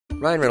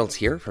Ryan Reynolds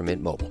here from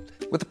Mint Mobile.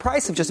 With the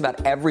price of just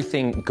about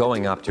everything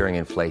going up during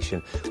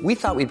inflation, we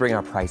thought we'd bring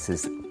our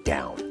prices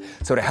down.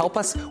 So to help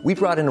us, we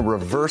brought in a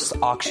reverse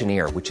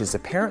auctioneer, which is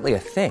apparently a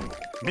thing.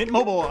 Mint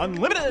Mobile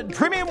Unlimited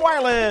Premium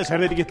Wireless. How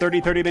to get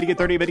 30, 30, bit to get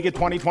 30, bit to get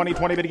 20, 20,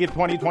 20, bit to get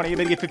 20, 20,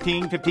 bit to get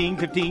 15, 15,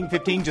 15,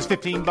 15, just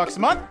 $15 a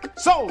month?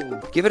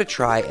 Sold! Give it a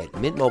try at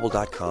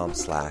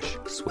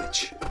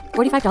mintmobile.com/switch.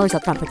 $45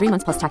 up front for 3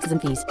 months plus taxes and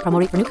fees. Promo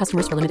rate for new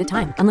customers for limited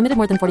time. Unlimited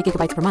more than 40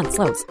 gigabytes per month.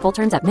 Slows full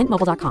terms at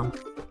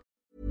mintmobile.com.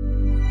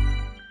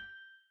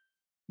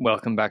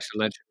 Welcome back to the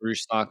Legend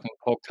Rouge Cycling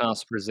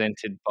Podcast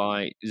presented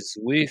by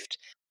Zwift.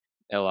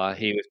 LR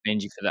here with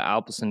Benji for the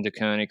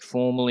Alpecin-Deceuninck,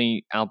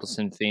 formerly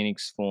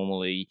Alpecin-Phoenix,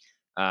 formerly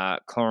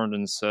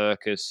Corendon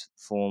Circus,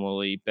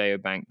 formerly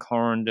Beobank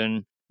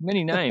Corendon.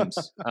 Many names.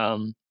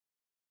 They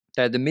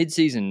had the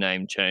mid-season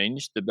name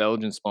change. The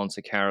Belgian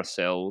sponsor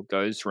Carousel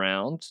goes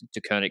round.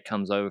 Deceuninck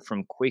comes over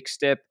from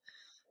Quick-Step.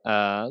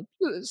 Sound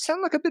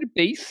like a bit of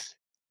beef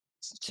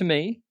to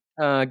me,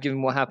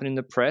 given what happened in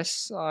the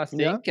press, I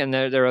think. Yeah. And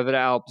they're over to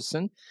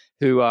Alpecin,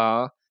 who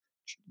are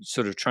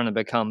sort of trying to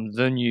become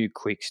the new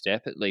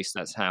Quick-Step. At least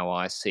that's how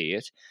I see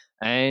it.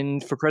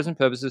 And for present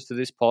purposes for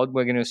this pod,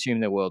 we're going to assume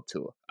their world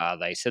tour.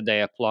 They said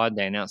they applied.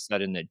 They announced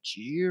that in the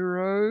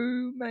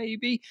Giro,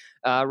 maybe,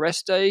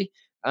 rest day.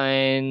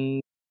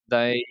 And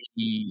they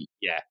meet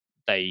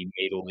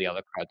all the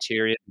other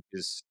criteria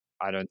because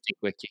I don't think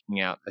we're kicking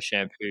out a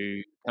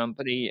shampoo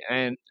company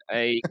and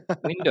a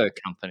window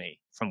company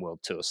from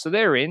World Tour. So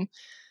they're in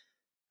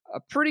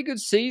a pretty good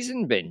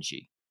season,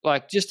 Benji.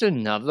 Like just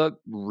another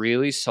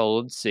really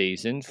solid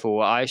season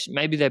for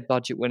maybe their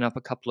budget went up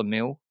a couple of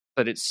mil,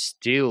 but it's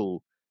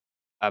still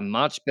a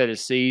much better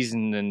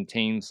season than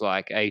teams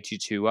like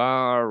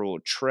A22R or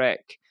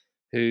Trek,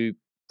 who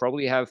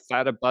probably have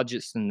fatter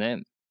budgets than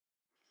them.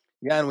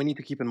 Yeah, and we need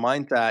to keep in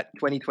mind that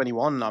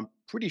 2021, I'm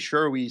pretty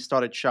sure we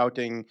started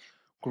shouting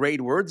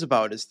great words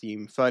about this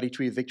team.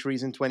 33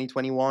 victories in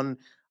 2021.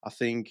 I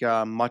think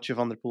Mathieu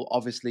van der Poel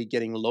obviously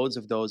getting loads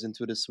of those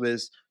into the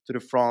Swiss, to the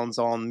France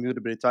on Mur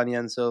de Bretagne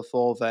and so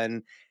forth.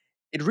 And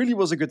it really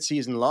was a good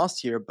season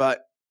last year,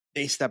 but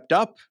they stepped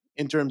up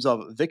in terms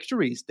of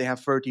victories. They have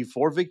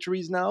 34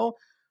 victories now.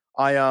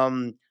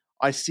 I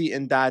see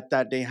in that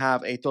they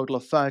have a total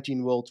of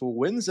 13 World Tour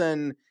wins,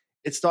 and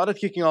it started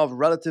kicking off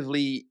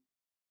relatively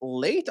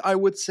late, I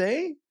would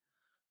say.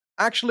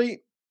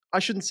 Actually, I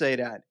shouldn't say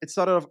that. It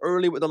started off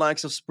early with the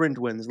likes of sprint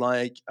wins,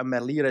 like a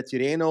Merlier at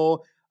Tirreno,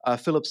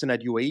 Philipsen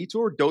at UAE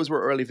Tour. Those were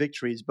early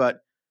victories,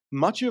 but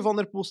Mathieu van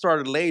der Poel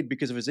started late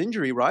because of his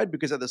injury, right?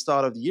 Because at the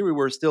start of the year, we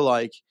were still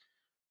like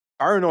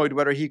paranoid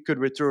whether he could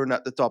return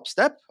at the top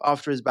step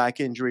after his back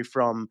injury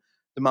from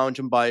the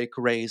mountain bike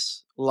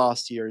race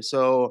last year.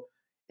 So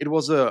it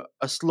was a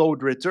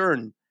slowed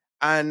return,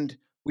 and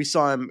we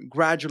saw him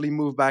gradually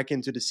move back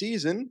into the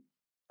season,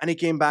 and he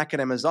came back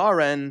at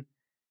MSR, and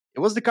it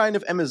was the kind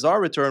of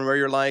MSR return where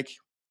you're like,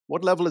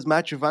 what level is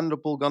Mathieu van der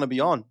Poel going to be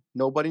on?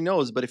 Nobody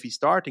knows, but if he's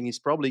starting, he's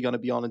probably going to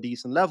be on a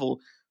decent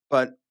level.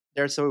 But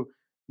they're so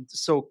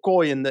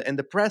coy in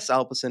the press,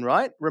 Alpecin,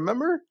 right?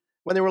 Remember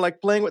when they were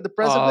like playing with the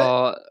press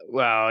a bit?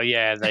 Well,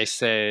 yeah, they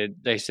said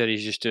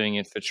he's just doing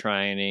it for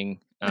training.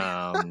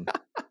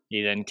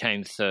 He then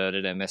came third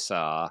at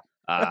MSR,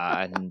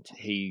 and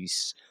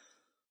he's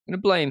going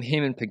to blame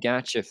him and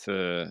Pogacar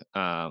for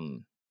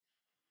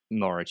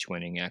Norwich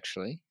winning,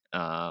 actually.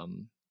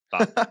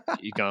 But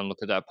you go and look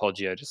at that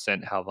Poggio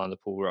descent, how Van der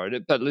Poel rode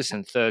it. But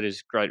listen, third is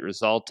a great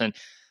result. And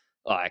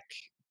like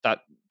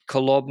that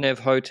Kolobnev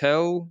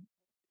Hotel,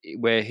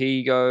 where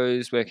he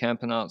goes, where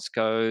Campenaerts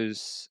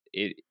goes,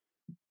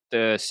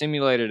 the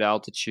simulated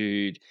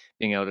altitude,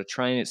 being able to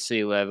train at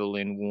sea level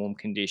in warm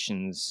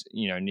conditions,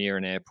 near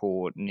an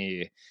airport,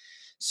 near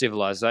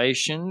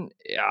civilization,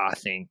 I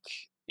think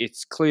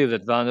it's clear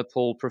that Van der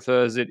Poel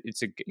prefers it.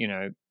 It's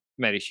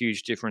made a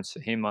huge difference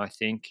for him, I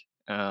think.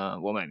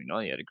 Well, maybe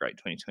not. He had a great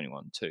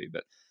 2021 too,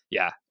 but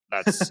yeah,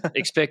 that's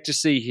expect to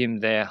see him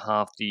there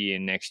half the year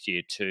next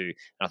year too.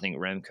 I think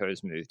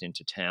Remco's moved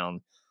into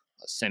town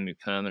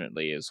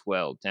semi-permanently as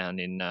well down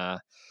in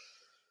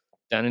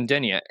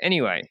Denia.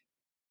 Anyway,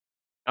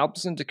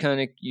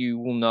 Alpecin-Deceuninck, you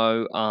will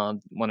know,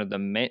 one of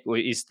the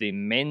is the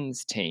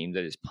men's team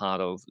that is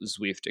part of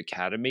Zwift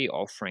Academy,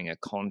 offering a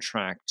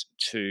contract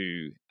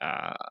to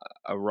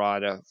a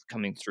rider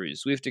coming through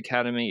Zwift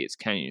Academy. It's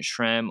Canyon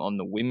Schramm. On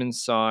the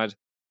women's side,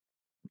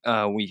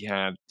 we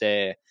have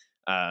the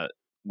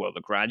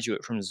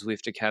graduate from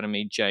Zwift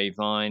Academy, Jay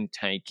Vine,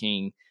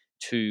 taking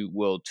 2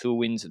 World Tour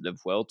wins at the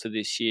Vuelta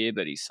this year,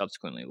 but he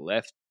subsequently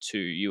left to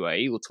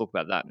UAE. We'll talk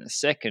about that in a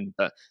second,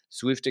 but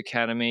Zwift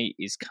Academy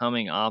is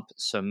coming up,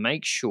 so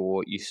make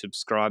sure you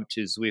subscribe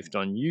to Zwift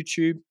on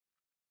YouTube,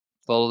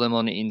 follow them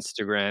on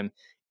Instagram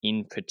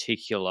in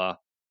particular,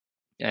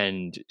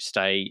 and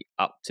stay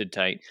up to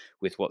date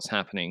with what's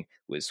happening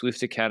with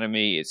Zwift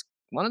Academy. It's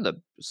one of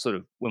the sort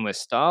of, when we're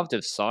starved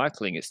of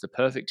cycling, it's the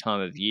perfect time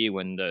of year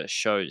when the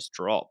shows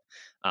drop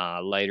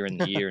later in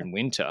the year in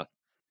winter.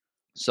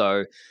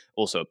 So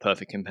also a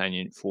perfect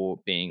companion for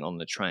being on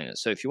the trainer.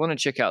 So if you want to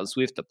check out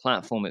Zwift, the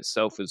platform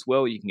itself as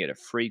well, you can get a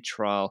free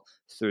trial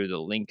through the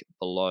link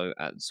below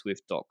at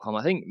Zwift.com.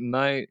 I think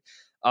May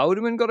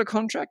Alderman got a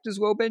contract as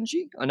well,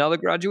 Benji, another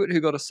graduate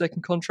who got a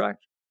second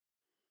contract.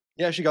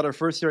 Yeah, she got her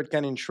first year at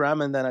Canyon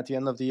Shram, and then at the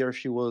end of the year,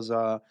 she was.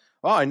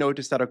 I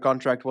noticed that her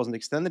contract wasn't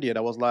extended yet.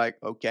 I was like,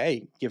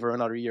 okay, give her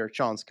another year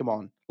chance. Come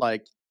on,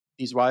 like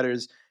these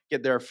riders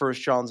get their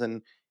first chance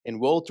in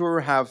World Tour,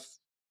 have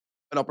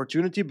an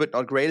opportunity, but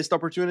not greatest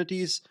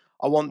opportunities.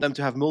 I want them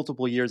to have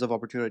multiple years of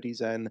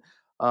opportunities, and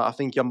I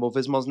think Jumbo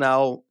Visma's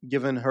now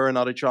given her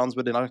another chance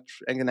with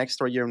an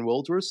extra year in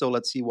World Tour. So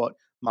let's see what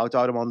Mout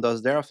Oudeman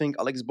does there. I think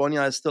Alex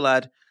Bonja is still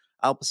at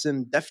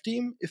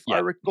Alpecin-Deceuninck, if I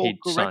recall he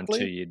signed a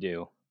correctly. 2-year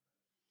deal.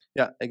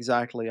 Yeah,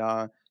 exactly.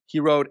 He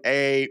wrote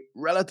a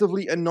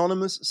relatively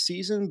anonymous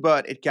season,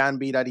 but it can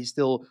be that he's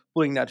still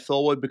pulling that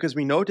forward because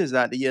we noticed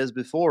that the years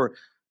before,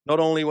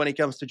 not only when it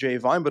comes to Jay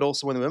Vine, but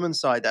also on the women's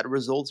side, that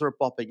results are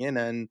popping in.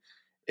 And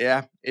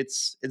yeah,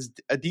 it's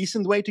a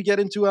decent way to get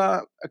into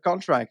a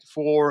contract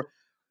for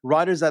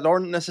riders that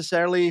aren't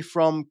necessarily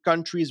from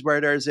countries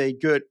where there's a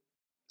good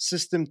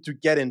system to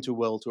get into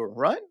World Tour,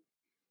 right?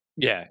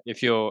 Yeah,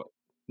 if you're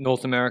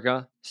North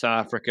America,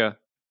 South Africa,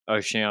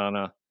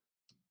 Oceania,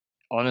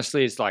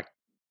 honestly, it's like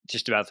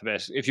just about the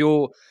best. If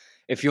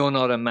you're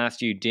not a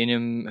Matthew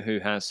Dinham who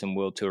has some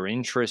World Tour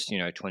interest,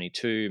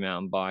 22,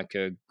 mountain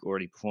biker,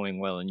 already performing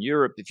well in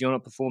Europe. If you're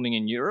not performing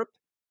in Europe,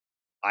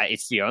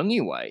 it's the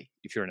only way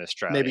if you're in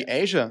Australia. Maybe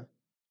Asia.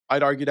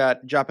 I'd argue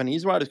that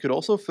Japanese riders could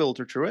also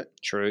filter through it.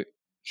 True.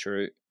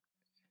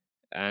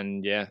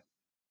 And yeah,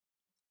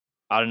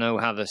 I don't know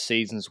how the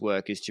seasons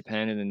work. Is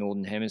Japan in the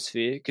Northern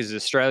Hemisphere? Because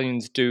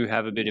Australians do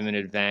have a bit of an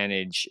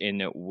advantage in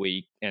that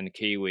we and the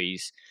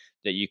Kiwis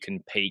that you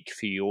can peak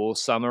for your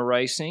summer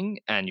racing,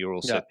 and you're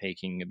also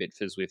peaking a bit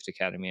for Zwift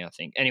Academy, I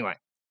think. Anyway,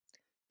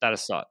 that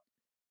aside,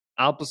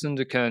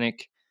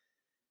 Alpecin-Deceuninck,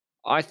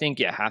 I think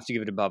you have to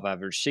give it above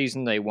average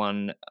season. They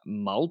won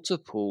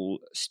multiple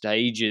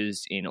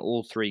stages in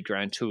all 3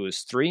 Grand Tours,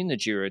 3 in the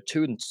Giro,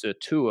 2 in the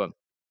Tour,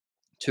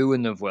 2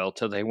 in the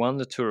Vuelta. They won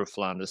the Tour of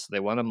Flanders. So they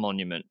won a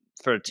monument.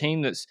 For a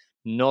team that's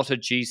not a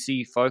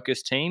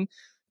GC-focused team,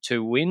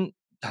 to win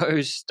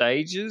those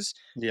stages,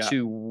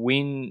 to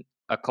win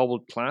a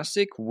cobbled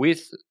classic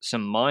with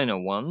some minor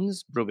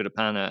ones, Brugge de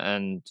Panne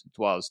and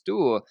Dwars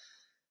Tour,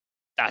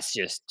 that's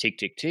just tick,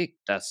 tick, tick.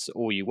 That's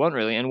all you want,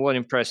 really. And what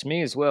impressed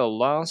me as well,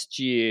 last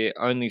year,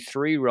 only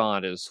 3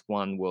 riders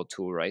won World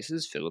Tour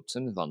races,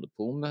 Philipsen, Van der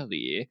Poel,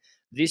 Merlier.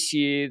 This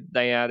year,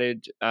 they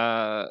added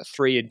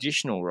 3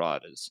 additional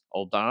riders,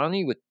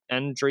 Oldani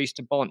and Dries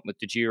de Bont with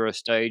the Giro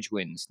stage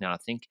wins. Now, I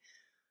think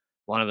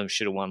one of them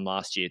should have won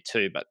last year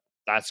too, but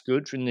that's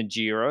good from the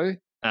Giro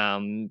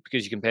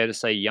because you compare to,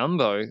 say,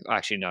 Jumbo.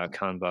 Actually, no,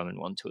 Karen Bowman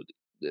won to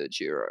the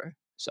Giro,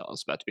 so I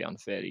was about to be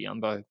unfair to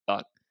Jumbo,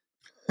 but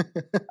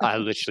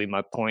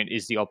my point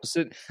is the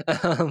opposite.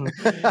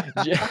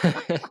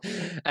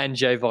 And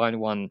Jay Vine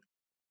won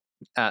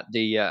at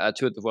the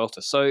Tour at the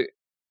Vuelta. So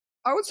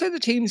I would say the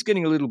team's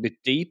getting a little bit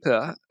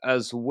deeper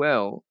as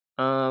well.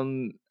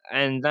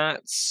 And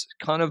that's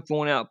kind of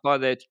borne out by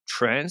their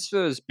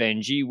transfers,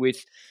 Benji.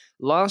 With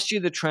last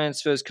year, the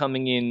transfers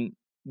coming in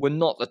were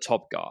not the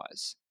top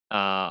guys.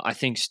 I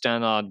think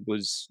Stannard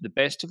was the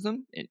best of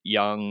them.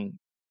 Young,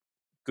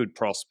 good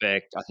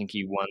prospect. I think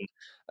he won,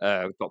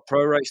 got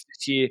pro race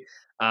this year.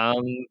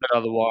 But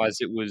otherwise,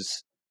 it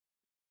was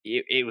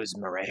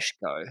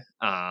Mareshko.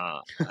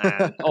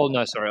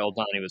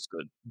 Oldani was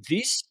good.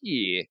 This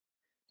year,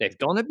 they've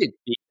gone a bit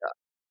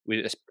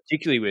bigger,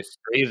 particularly with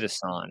 3 of the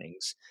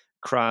signings,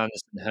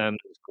 Kranz and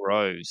Hermans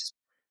Groves.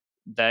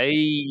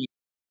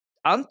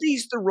 Aren't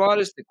these the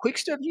riders that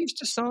Quickstep used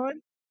to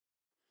sign?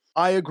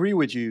 I agree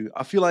with you.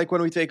 I feel like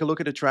when we take a look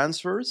at the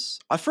transfers,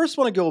 I first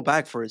want to go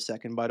back for a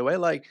second, by the way.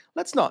 Like,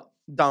 let's not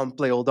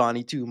downplay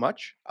Oldani too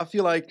much. I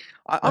feel like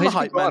I'm a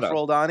hype man for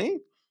Oldani.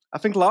 I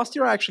think last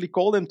year I actually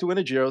called him to win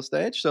a Giro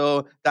stage,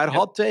 so that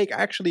hot take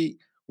actually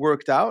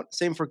worked out.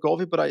 Same for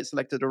Kovi, but I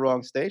selected the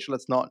wrong stage.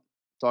 Let's not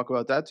talk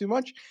about that too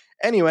much.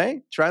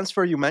 Anyway,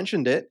 transfer, you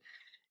mentioned it.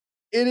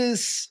 It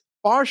is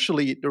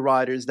partially the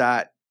riders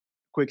that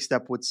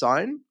Quickstep would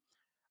sign.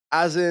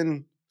 As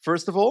in,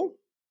 first of all,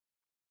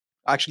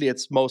 actually,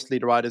 it's mostly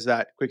the riders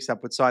that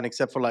Quickstep would sign,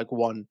 except for like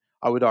one,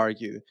 I would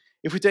argue.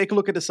 If we take a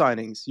look at the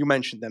signings, you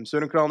mentioned them,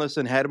 Søren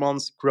Kragh,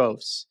 Hermans,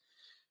 Groves.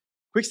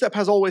 Quickstep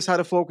has always had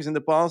a focus in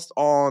the past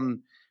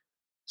on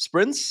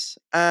sprints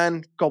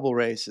and cobble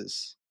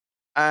races.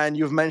 And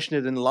you've mentioned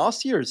it in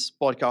last year's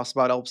podcast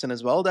about Alpecin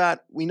as well,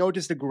 that we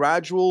noticed a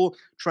gradual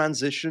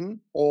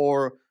transition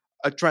or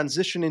a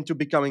transition into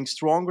becoming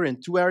stronger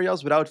in 2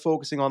 areas without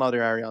focusing on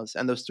other areas.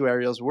 And those 2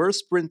 areas were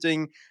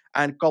sprinting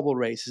and cobble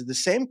races. The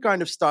same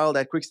kind of style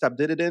that Quickstep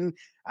did it in,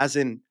 as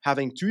in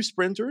having 2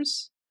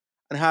 sprinters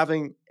and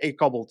having a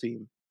cobble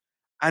team.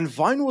 And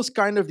Vine was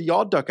kind of the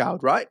odd duck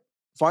out, right?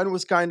 Vine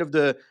was kind of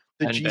the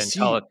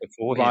GC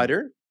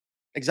rider.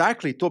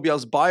 Exactly.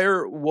 Tobias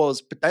Bayer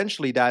was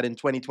potentially that in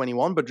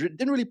 2021, but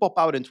didn't really pop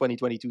out in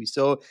 2022.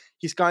 So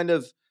he's kind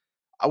of,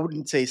 I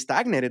wouldn't say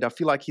stagnated. I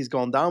feel like he's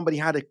gone down, but he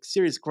had a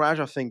serious crash,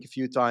 I think, a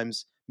few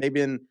times,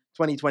 maybe in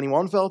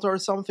 2021 Velta or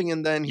something,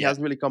 and then he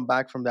hasn't really come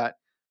back from that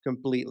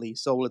completely.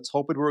 So let's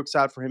hope it works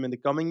out for him in the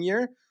coming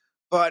year.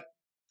 But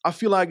I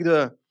feel like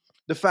the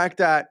fact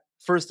that,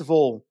 first of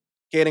all,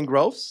 Caden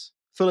Groves,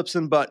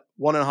 Philipsen, but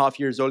 1.5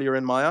 years earlier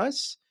in my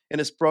eyes, in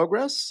his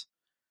progress,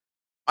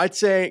 I'd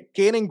say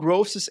Caden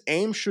Groves'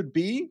 aim should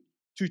be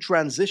to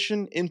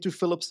transition into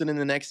Philipsen in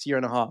the next year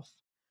and a half.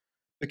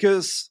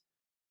 Because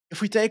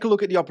if we take a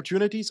look at the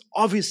opportunities,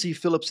 obviously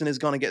Philipsen is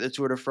going to get the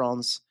Tour de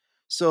France.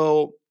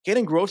 So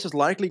Caden Groves is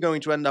likely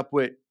going to end up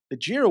with the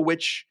Giro,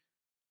 which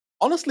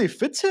honestly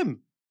fits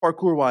him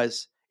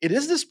parkour-wise. It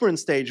is the sprint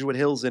stage with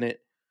hills in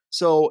it.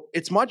 So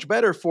it's much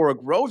better for a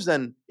Groves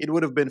than it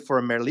would have been for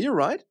a Merlier,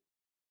 right?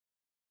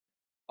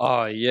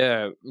 Oh,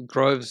 yeah.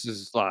 Groves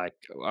is like,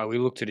 we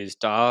looked at his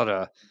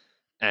data,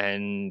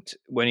 and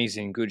when he's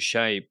in good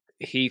shape,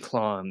 he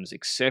climbs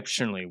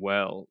exceptionally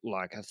well.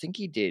 Like, I think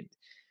he did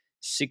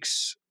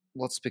 6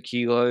 watts per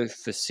kilo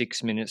for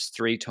 6 minutes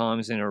 3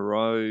 times in a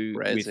row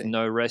with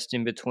no rest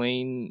in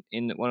between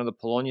in one of the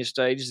Polonia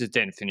stages. It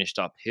then finished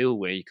uphill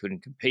where he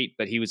couldn't compete,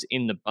 but he was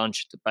in the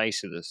bunch at the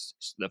base of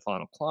the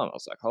final climb. I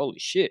was like, holy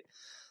shit.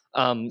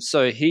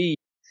 So he's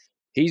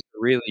a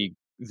really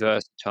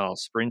versatile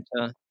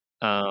sprinter.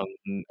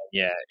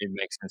 Yeah, it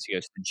makes sense he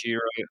goes to the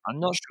Giro. I'm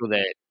not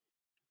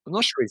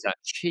sure he's that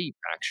cheap,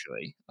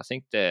 actually. I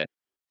think they're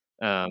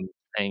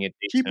paying a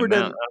decent Cheaper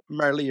amount. than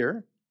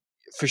Merlier.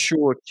 For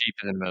sure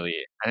cheaper than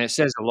Merlier. And it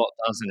says a lot,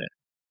 doesn't it?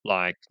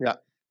 Like, Yeah.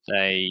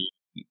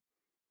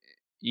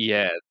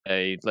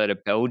 they let a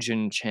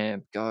Belgian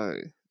champ go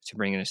to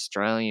bring an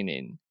Australian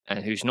in,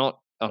 and who's not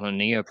on a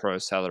neo-pro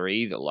salary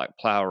either, like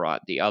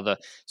Plowright, the other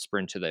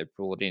sprinter they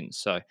brought in.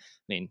 So, I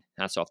mean,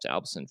 hats off to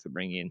Alpecin for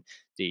bringing in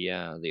the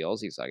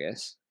Aussies, I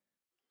guess.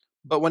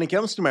 But when it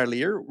comes to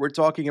Merlier, we're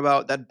talking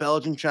about that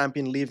Belgian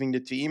champion leaving the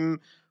team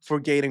for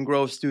Caden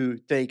Groves to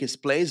take his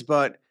place.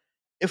 But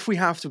if we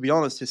have to be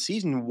honest, his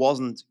season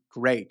wasn't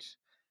great.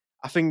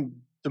 I think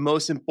the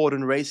most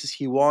important races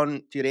he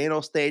won,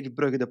 Tirreno stage,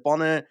 Brugge de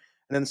Panne, and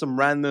then some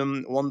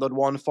random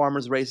 1.1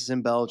 farmers races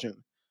in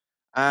Belgium.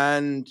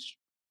 And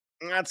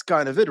that's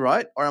kind of it,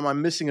 right? Or am I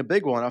missing a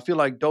big one? I feel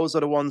like those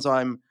are the ones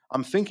I'm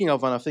thinking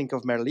of when I think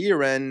of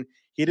Merlier, and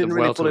he didn't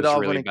really pull it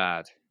off. Really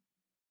bad.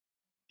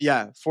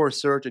 Yeah, for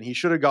certain. He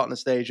should have gotten a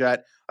stage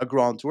at a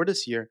Grand Tour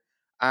this year,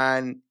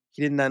 and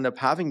he didn't end up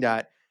having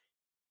that.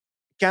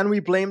 Can we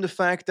blame the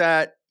fact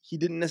that he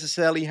didn't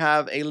necessarily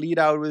have a lead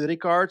out with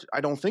Ricard?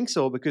 I don't think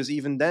so, because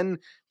even then,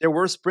 there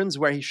were sprints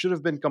where he should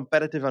have been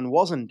competitive and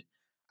wasn't.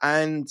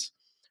 And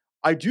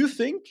I do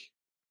think,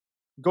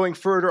 going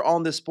further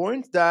on this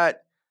point,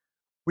 that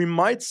we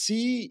might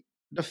see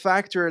the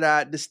factor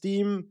that this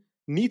team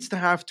needs to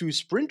have 2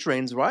 sprint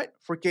trains, right?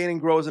 For Caden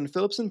Groves and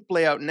Philipsen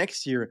play out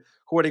next year.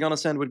 Who are they going to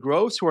send with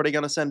Groves? Who are they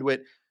going to send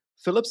with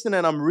Philipsen?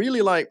 And I'm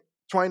really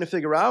trying to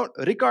figure out.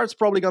 Ricard's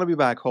probably going to be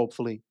back,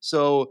 hopefully.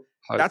 So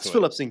that's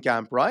Philipsen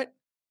camp, right?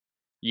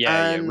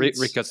 Yeah,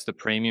 Ricard's the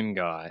premium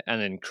guy,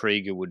 and then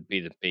Krieger would be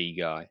the B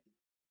guy.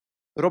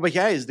 Robert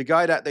Gijs, the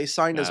guy that they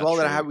signed as well,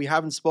 that we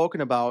haven't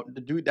spoken about,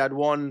 the dude that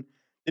won,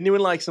 didn't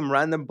even some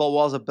random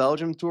Balwaza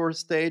Belgium Tour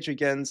stage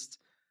against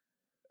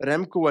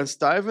Remco and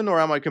Stuyven, or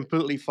am I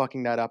completely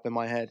fucking that up in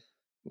my head?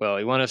 Well,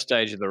 he won a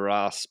stage of the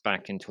RAS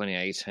back in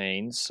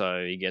 2018,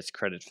 so he gets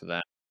credit for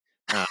that.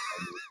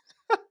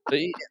 But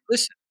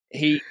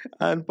he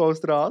and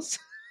post RAS.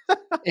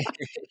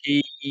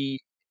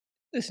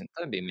 Listen,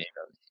 don't be mean.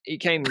 He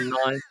came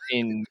 9th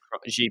in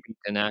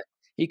GP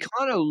He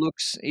kind of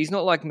looks. He's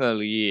not like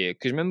Merlier,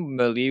 because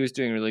remember Merlier was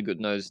doing really good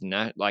in those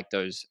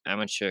those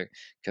amateur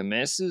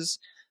commerces.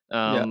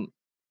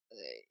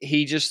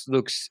 He just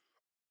looks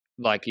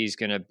like he's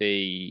going to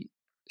be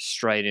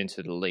straight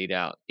into the lead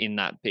out in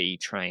that B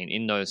train,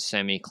 in those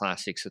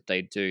semi-classics that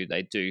they do.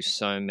 They do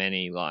so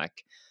many,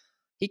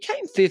 he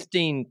came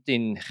 15th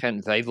in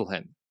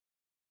Gent-Wevelgem.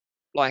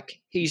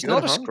 He's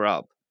not a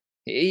scrub.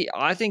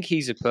 I think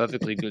he's a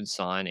perfectly good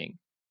signing,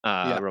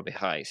 Robbie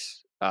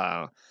Hayes.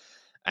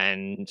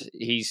 And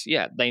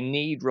they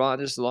need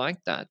riders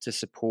like that to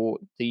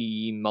support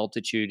the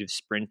multitude of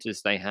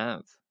sprinters they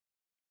have.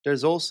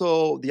 There's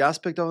also the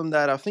aspect of him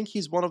that I think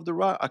he's one of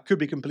the I could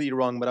be completely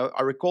wrong, but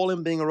I recall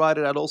him being a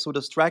rider that also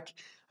does track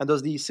and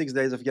does these 6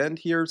 days of Ghent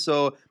here.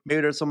 So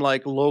maybe there's some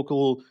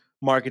local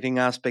marketing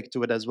aspect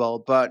to it as well.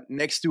 But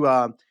next to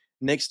Robert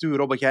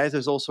Gijs,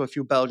 there's also a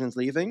few Belgians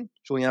leaving.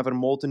 Julian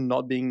Vermoten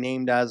not being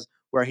named as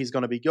where he's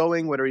going to be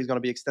going, whether he's going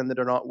to be extended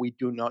or not, we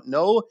do not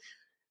know.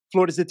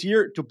 Floris de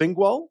Tier to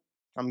Bingwall.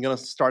 I'm going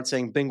to start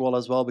saying Bingwall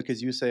as well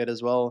because you say it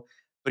as well.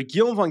 But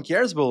Guillaume van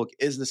Kersburg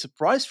is the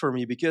surprise for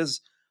me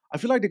because I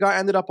feel like the guy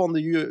ended up on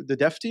the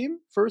dev team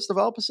first of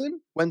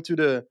Alpecin, went to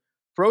the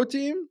pro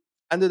team,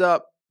 ended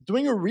up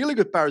doing a really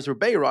good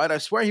Paris-Roubaix ride. I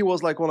swear he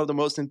was one of the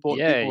most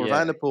important people for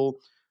Van der Poel.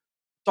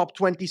 Top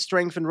 20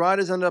 strength and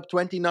riders, ended up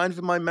 29th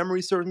if my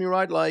memory serves me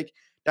right.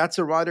 That's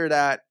a rider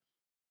that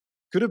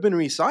could have been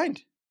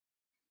re-signed.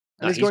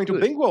 And he's going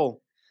good to Bingwall.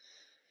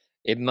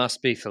 It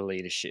must be for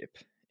leadership.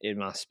 It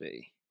must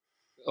be.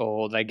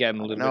 or they gave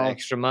him a I don't little bit know.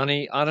 extra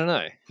money. I don't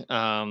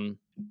know.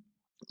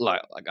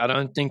 Like I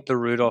don't think the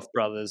Rudolph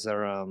brothers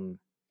are.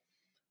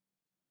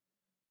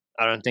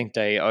 I don't think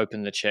they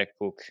open the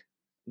checkbook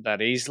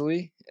that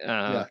easily.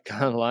 Yeah.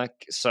 Kind of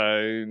like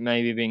so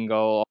maybe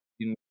Bingo,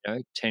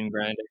 10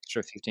 grand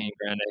extra, 15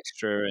 grand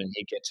extra, and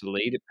he'd get to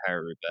lead at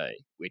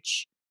Paris-Roubaix.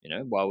 Which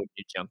why would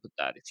you jump at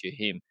that if you're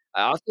him?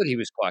 I thought he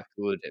was quite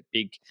good at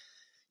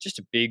just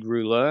a big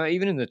rouleur.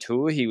 Even in the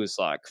Tour, he was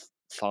like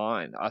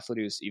fine. I thought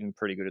he was even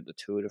pretty good at the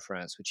Tour de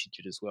France, which he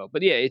did as well.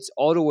 But yeah, it's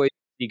odd always to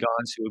see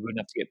guys who are good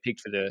enough to get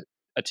picked for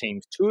a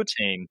team's tour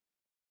team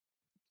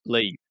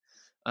leave.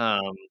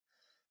 Um,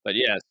 but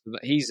yeah, so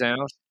he's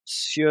out.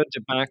 Sieur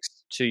de Bax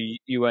to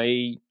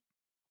UAE,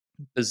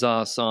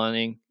 bizarre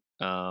signing.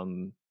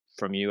 From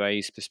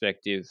UAE's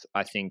perspective,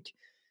 I think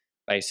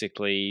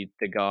basically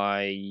the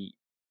guy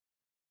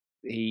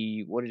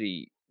he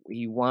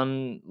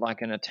won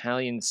like an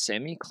Italian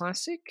semi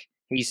classic.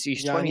 He's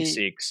Yeah,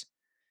 26.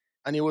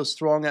 and he was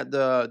strong at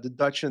the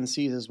Dutch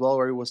NCs as well,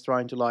 where he was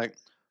trying to like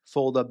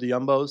fold up the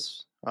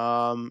Jumbos.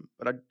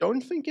 But I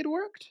don't think it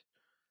worked.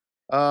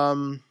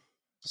 Um,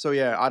 so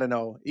yeah, I don't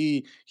know.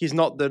 He's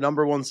not the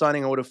number one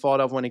signing I would have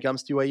thought of when it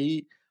comes to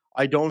UAE.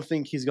 I don't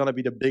think he's gonna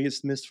be the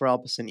biggest miss for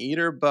Alpecin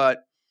either.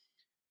 But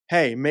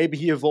hey, maybe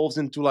he evolves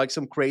into like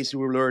some crazy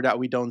ruler that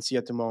we don't see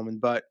at the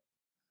moment. But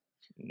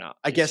No,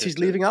 I it's guess he's just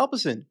leaving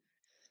Alpecin.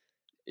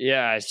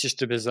 yeah, it's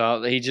just a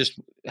bizarre.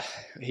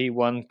 He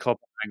won Coppa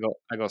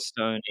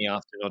Agostoni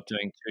after not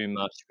doing too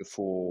much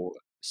before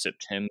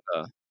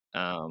September,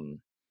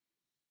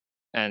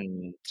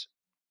 and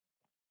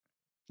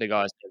the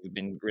guy's never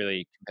been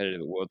really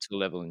competitive at World Tour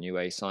level, and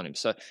UAE signed him.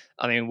 So,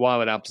 I mean, why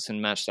would Alpecin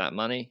match that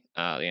money?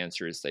 The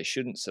answer is they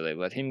shouldn't, so they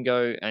let him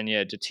go. And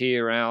yeah,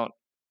 Detir out,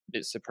 a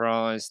bit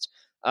surprised.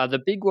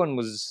 The big one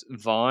was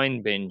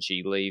Vine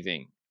Benji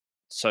leaving.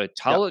 So Yeah.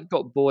 Tullett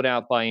got bought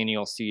out by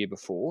Ineos the year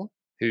before,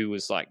 who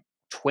was like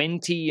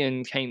 20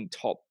 and came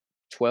top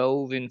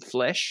 12 in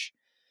flesh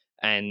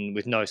and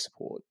with no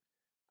support.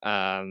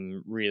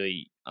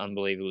 Really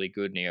unbelievably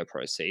good Neo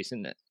Pro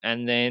season.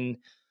 And then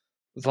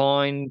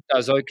Vine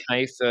does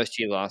okay first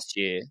year last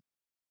year,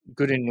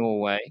 good in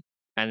Norway,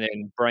 and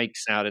then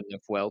breaks out in the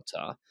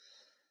Vuelta,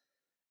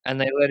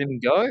 and they let him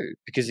go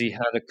because he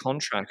had a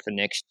contract for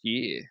next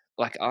year.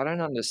 Like I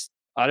don't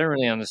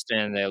really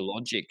understand their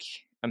logic.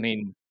 I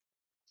mean,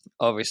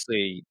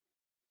 obviously,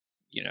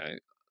 you know,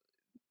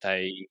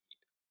 they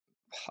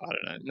I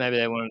don't know, maybe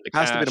they wanted the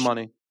Has to be the cash.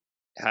 money.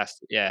 Has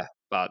to, yeah,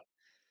 but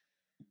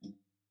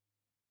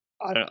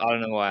I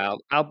don't know why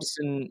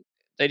Alpecin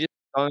they just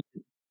don't.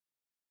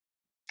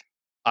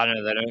 I don't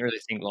know. They don't really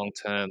think long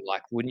term.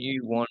 Like, wouldn't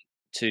you want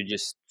to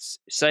just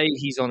say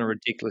he's on a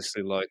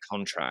ridiculously low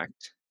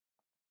contract?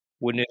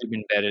 Wouldn't it have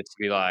been better to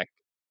be like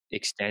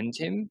extend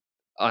him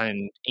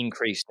and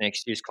increase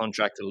next year's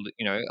contract,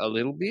 a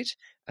little bit,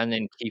 and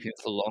then keep him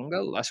for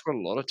longer? That's what a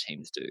lot of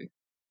teams do.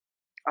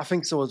 I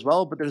think so as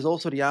well. But there's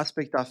also the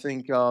aspect I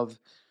think of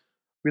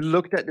we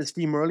looked at this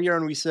team earlier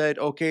and we said,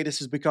 okay, this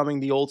is becoming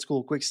the old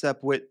school quick step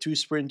with two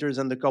sprinters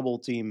and the couple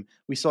team.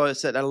 We saw it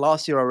said that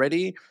last year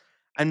already,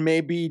 and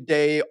maybe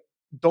they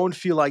don't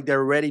feel like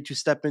they're ready to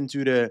step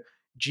into the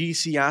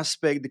GC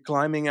aspect, the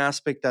climbing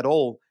aspect at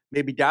all.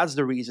 Maybe that's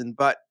the reason,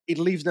 but it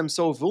leaves them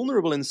so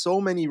vulnerable in so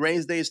many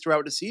race days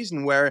throughout the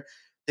season where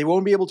they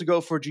won't be able to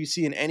go for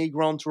GC in any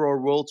Grand Tour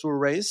or World Tour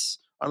race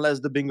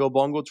unless the Bingo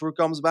Bongo Tour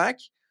comes back.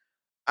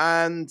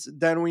 And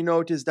then we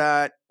noticed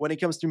that when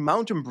it comes to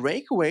mountain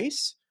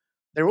breakaways,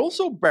 they're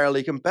also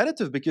barely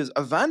competitive because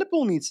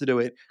Evenepoel needs to do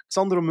it.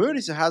 Xandro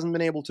Meurice hasn't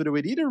been able to do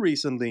it either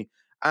recently.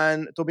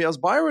 And Tobias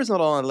Bayer is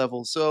not on that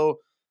level. So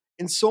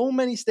in so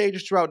many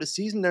stages throughout the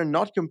season, they're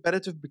not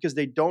competitive because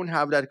they don't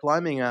have that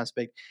climbing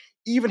aspect.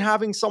 Even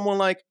having someone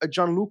like a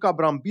Gianluca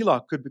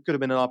Brambilla could have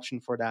been an option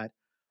for that.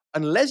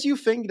 Unless you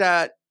think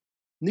that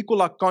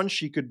Nicola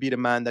Conchi could be the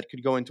man that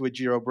could go into a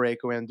Giro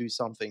breakaway and do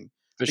something.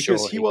 For Because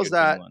sure, he he was could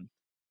win that one.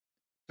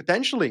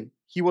 potentially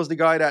he was the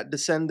guy that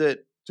descended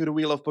to the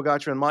wheel of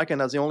Pogacar and Mike,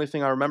 and that's the only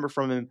thing I remember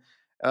from him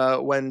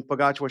when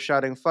Pogacar was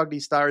shouting "fuck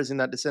these tires" in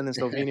that descent in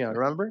Slovenia.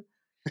 Remember?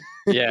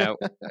 Yeah,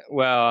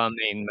 well, I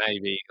mean,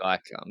 maybe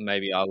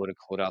I would have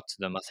caught up to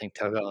them. I think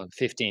they were on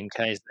 15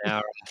 k's an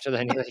hour after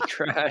they nearly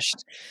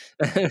crashed.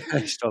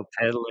 They stopped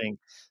pedaling.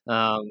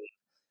 Um,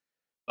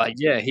 But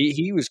yeah,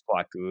 he was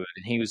quite good,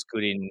 and he was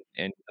good in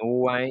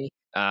Norway.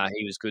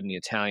 He was good in the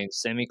Italian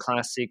semi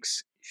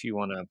classics. If you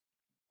want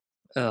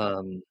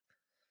to,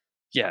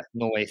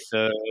 Norway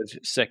third,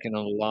 second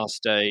on the last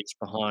stage,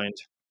 behind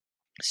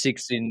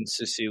sixth in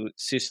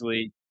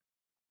Sicily.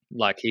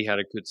 Like he had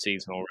a good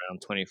season all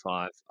around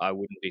 25. I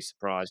wouldn't be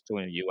surprised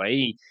joining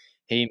UAE.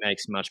 He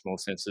makes much more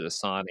sense as a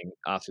signing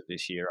after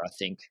this year. I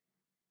think.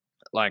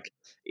 Like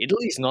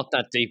Italy's not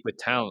that deep with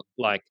talent.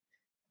 Like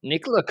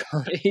Nicola,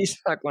 he's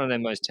like one of their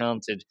most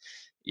talented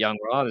young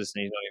riders,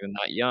 and he's not even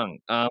that young.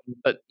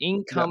 But Yeah.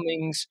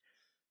 incomings,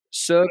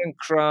 certain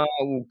Kra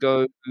will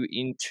go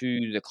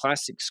into the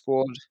classic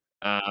squad.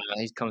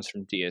 He comes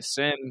from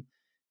DSM,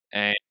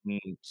 and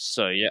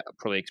so yeah, I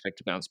probably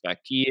expect a bounce back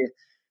year.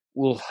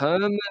 Will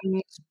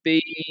Hermans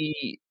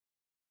be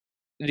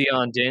the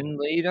Ardennes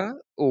leader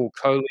or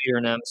co-leader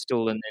in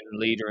Amstel and then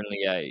leader in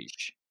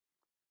Liège?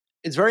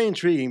 It's very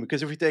intriguing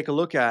because if we take a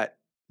look at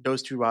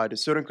those two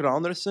riders, Søren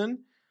Andersen,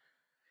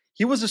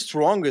 he was the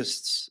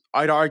strongest,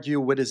 I'd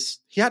argue,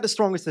 he had the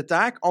strongest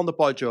attack on the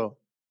Poggio,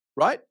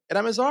 right? At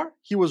MSR.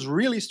 He was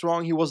really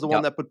strong. He was the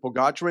one that put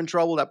Pogacar in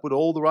trouble, that put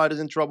all the riders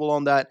in trouble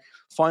on that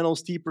final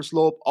steeper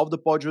slope of the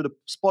Poggio, the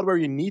spot where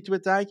you need to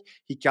attack.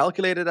 He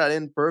calculated that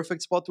in,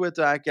 perfect spot to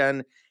attack,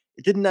 and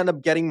it didn't end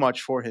up getting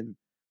much for him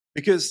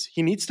because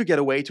he needs to get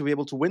away to be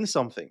able to win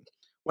something.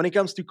 When it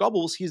comes to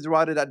cobbles, he's the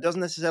rider that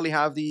doesn't necessarily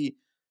have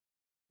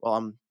well,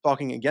 I'm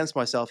talking against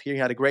myself here. He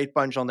had a great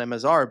punch on the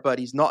MSR, but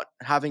he's not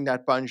having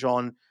that punch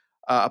on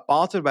a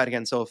Paterberg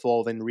against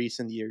Sofolv in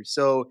recent years.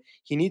 So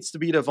he needs to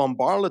be the Van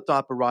Barle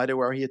type of rider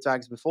where he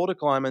attacks before the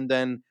climb and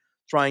then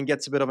try and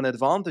gets a bit of an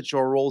advantage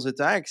or rolls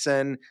attacks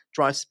and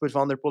tries to put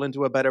Van der Poel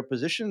into a better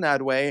position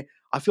that way.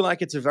 I feel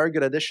like it's a very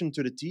good addition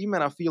to the team,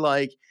 and I feel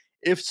like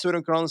if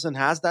Søren Andersen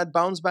has that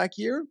bounce back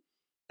year,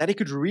 that he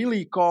could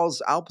really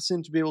cause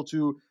Alpecin to be able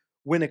to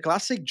win a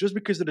classic just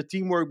because of the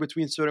teamwork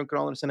between Søren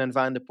Andersen and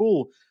Van der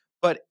Poel.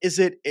 But is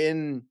it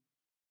against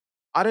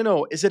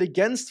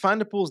Van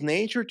der Poel's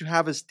nature to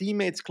have his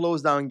teammates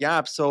close down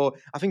gaps? So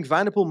I think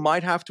Van der Poel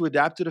might have to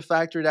adapt to the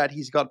factor that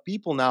he's got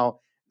people now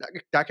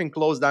that can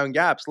close down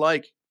gaps,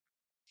 like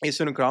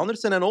Søren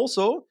Andersen. And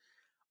also,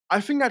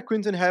 I think that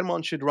Quinten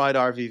Hermans should ride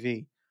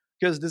RVV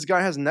because this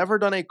guy has never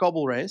done a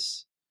cobble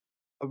race,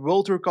 a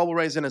World Tour cobble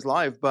race in his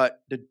life,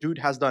 but the dude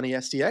has done a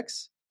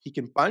STX. He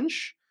can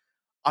punch.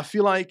 I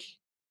feel like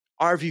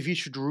RVV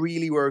should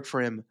really work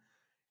for him.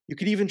 You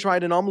could even try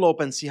it in Omloop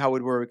and see how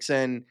it works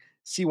and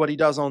see what he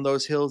does on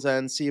those hills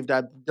and see if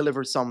that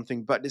delivers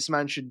something. But this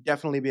man should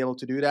definitely be able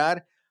to do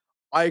that.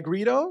 I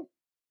agree, though,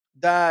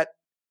 that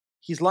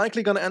he's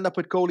likely going to end up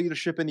with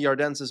co-leadership in the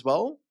Ardennes as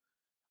well.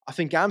 I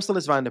think Amstel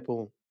is Van der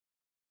Poel.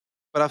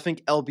 But I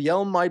think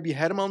LBL might be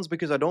Hermans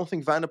because I don't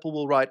think Van der Poel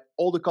will ride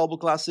all the Cobble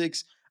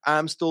Classics,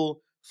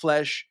 Amstel,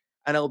 Flesh,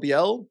 and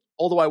LBL.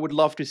 Although I would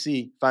love to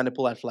see Van der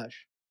Poel at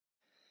Flesh.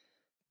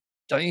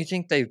 Don't you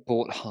think they've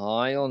bought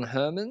high on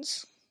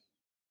Hermans?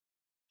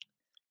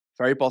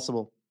 Very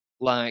possible.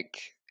 Like,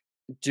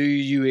 do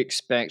you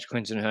expect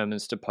Quinten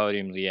Hermans to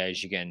podium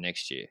Liège again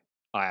next year?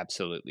 I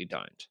absolutely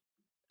don't.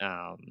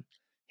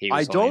 He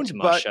was on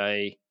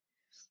Intermarché,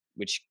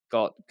 which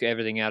got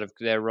everything out of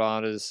their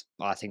riders.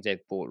 I think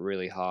they've bought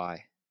really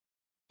high.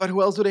 But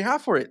who else do they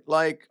have for it?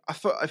 Like,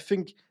 I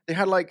think they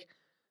had like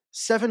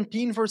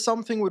 17 for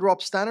something with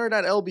Rob Stannard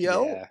at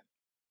LBL. Yeah.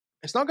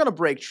 It's not going to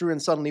break through and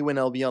suddenly win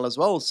LBL as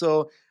well.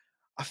 So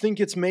I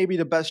think it's maybe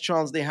the best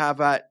chance they have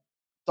at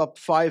top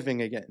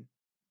 5ing again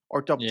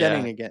or top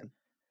 10ing again.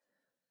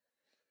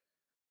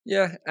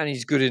 Yeah, and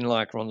he's good in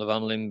like Ronde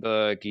van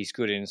Limburg. He's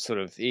good in sort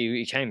of,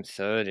 he came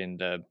third in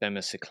the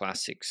Bemische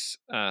Classics,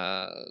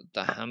 the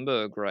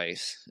Hamburg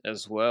race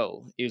as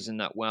well. He was in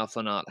that Wout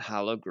van Aert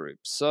Halle group.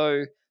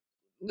 So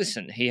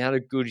listen, he had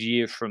a good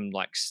year from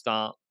like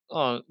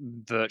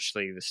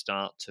virtually the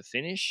start to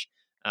finish.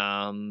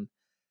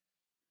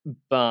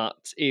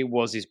 But it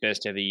was his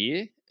best ever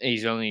year.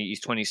 He's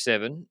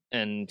 27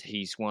 and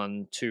he's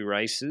won 2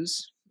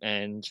 races,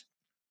 and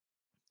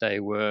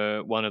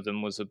one of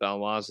them was a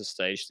Baloise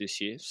stage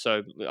this year.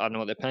 So I don't know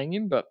what they're paying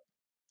him, but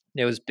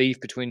there was beef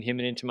between him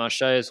and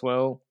Intermarché as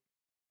well.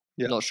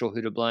 Yeah. Not sure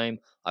who to blame.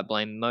 I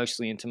blame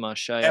mostly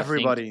Intermarché.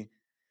 Everybody.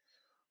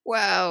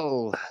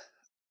 Well,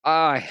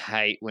 I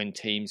hate when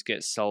teams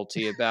get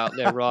salty about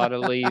their rider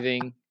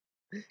leaving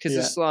because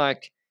it's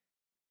like,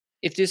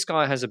 if this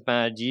guy has a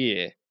bad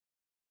year,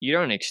 you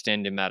don't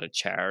extend him out of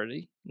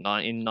charity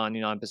in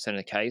 99%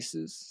 of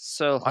cases.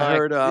 So I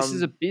heard this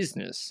is a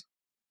business.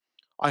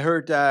 I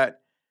heard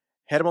that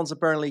Hermans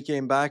apparently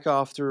came back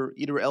after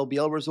either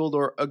LBL result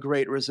or a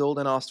great result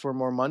and asked for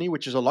more money,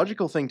 which is a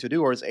logical thing to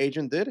do, or his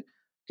agent did,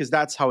 because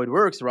that's how it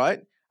works,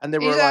 right? And they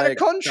were a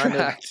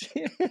contract.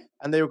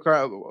 And they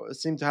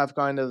seem to have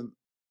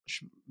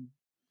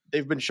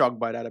they've been shocked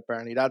by that,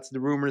 apparently. That's the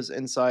rumors,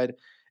 inside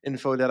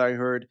info that I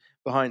heard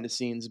behind the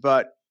scenes.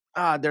 But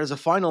there's a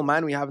final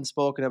man we haven't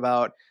spoken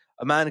about,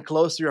 a man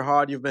close to your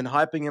heart. You've been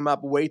hyping him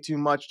up way too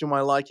much to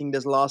my liking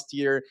this last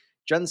year.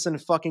 Jensen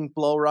fucking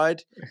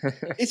Plowright.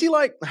 Is he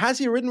has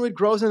he ridden with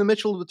Groves and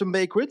Mitchell to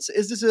make quits?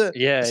 Is this a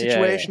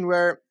situation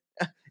where,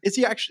 is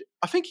he actually,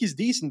 I think he's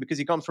decent because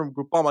he comes from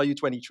Groupama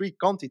U23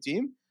 Conti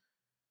team,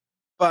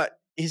 but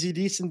is he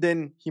decent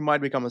then he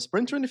might become a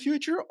sprinter in the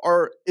future,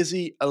 or is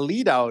he a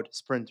lead out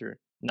sprinter?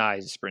 No,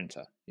 he's a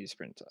sprinter.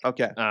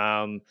 Okay.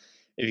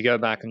 If you go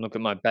back and look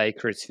at my Bay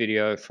crits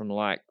video from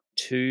like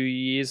 2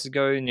 years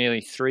ago,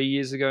 nearly 3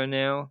 years ago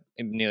now,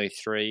 nearly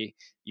 3,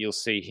 you'll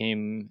see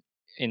him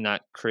in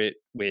that crit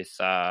with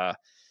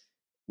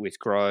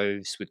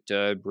Groves, with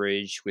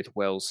Durbridge, with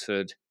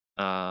Welsford,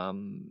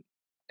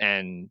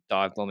 and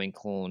dive bombing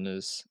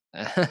corners.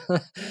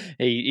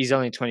 He's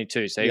only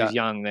 22, so he was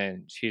young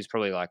then. He was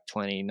probably like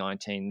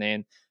 2019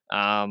 then.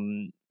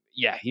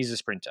 He's a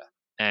sprinter.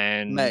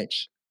 And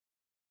mate,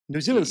 New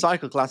Zealand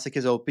Cycle Classic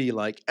is OP.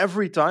 Like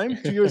every time,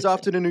 2 years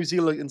after the New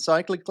Zealand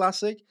Cycling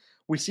Classic,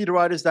 we see the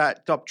riders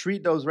that top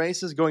treat those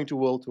races going to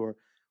World Tour.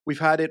 We've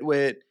had it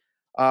with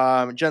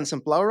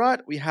Jensen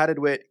Plaurat. We had it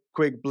with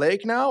Quick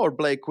Blake now, or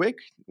Blake Quick,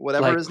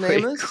 whatever his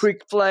name is.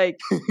 Quick Blake.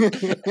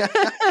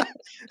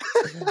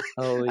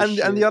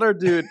 And the other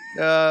dude,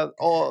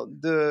 all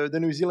the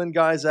New Zealand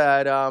guys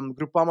at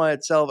Groupama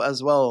itself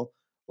as well,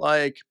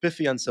 like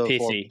Piffy and so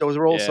forth. Those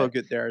were also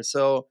good there.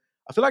 So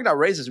I feel like that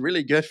race is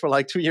really good for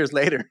like 2 years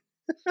later.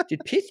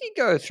 Did Piffy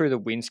go through the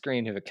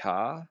windscreen of a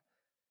car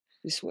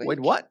this week? Wait,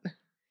 what?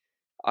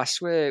 I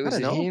swear, was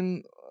it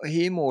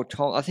him or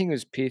Tom? I think it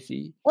was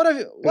Piffy. What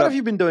have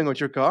you been doing with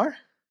your car?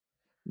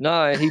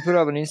 No, he put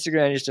up on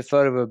Instagram just a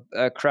photo of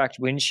a cracked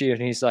windshield,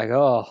 and he's like,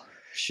 "Oh,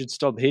 should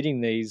stop hitting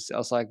these." I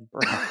was like,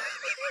 "Bro,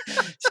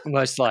 it's the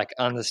most like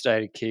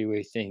understated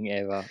Kiwi thing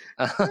ever."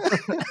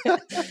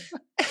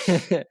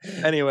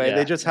 Anyway,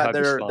 they just had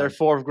their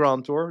fourth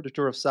Grand Tour, the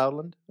Tour of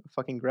Southland.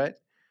 Fucking great.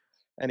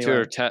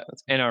 Anyway,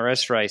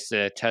 NRS race,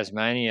 the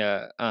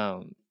Tasmania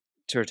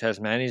Tour of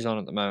Tasmania's on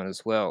at the moment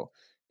as well.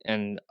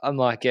 And I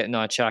might get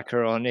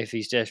Naichaka on if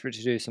he's desperate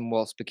to do some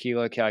watts per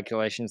kilo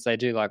calculations. They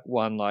do like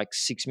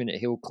 6-minute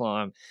hill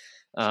climb.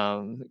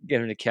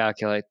 Get him to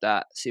calculate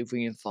that. See if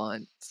we can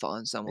find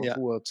someone for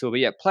World Tour. But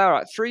yeah,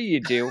 Plaurat,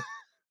 3-year deal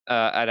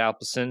at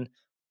Alpecin.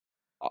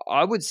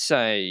 I would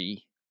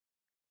say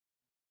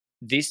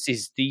this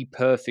is the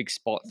perfect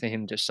spot for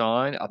him to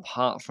sign,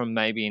 apart from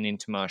maybe an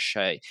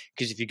Intermarché.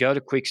 Because if you go to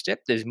Quick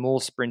Step, there's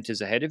more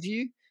sprinters ahead of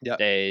you. Yeah.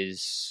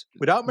 There's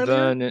without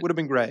Merlier, would have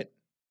been great.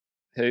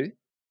 Who?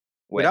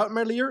 Without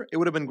Merlier, it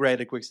would have been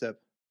great at Quick Step.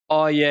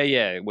 Oh,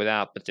 yeah.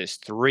 But there's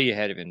 3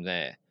 ahead of him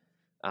there.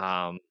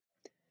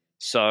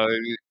 So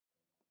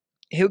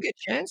he'll get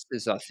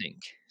chances, I think,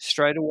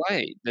 straight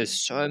away.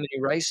 There's so many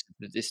races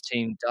that this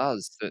team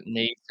does that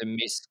need to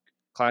miss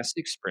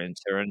classic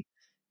sprinter. And,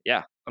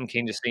 yeah, I'm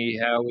keen to see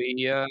how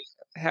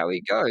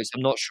he goes.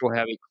 I'm not sure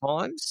how he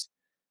climbs,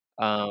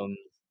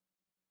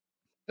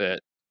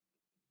 but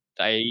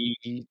they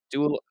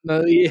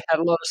Merlier had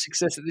a lot of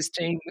success at this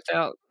team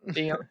without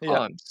being able to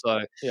climb.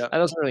 So that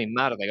doesn't really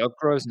matter. They got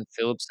Groves and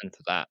Philipsen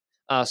for that.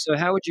 So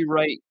how would you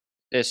rate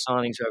their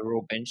signings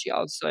overall, Benji? I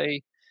would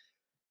say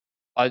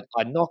I'd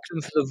knock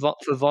them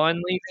for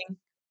Vine leaving,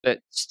 but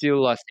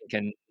still I think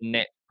a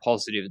net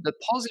positive. The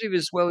positive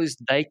as well is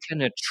they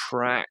can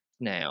attract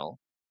now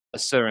a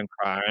Søren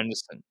Kragh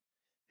Andersen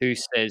who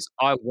says,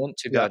 I want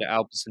to go to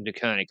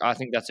Alpecin-Deceuninck. I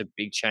think that's a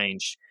big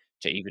change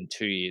to even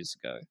 2 years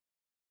ago.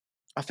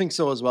 I think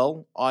so as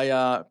well.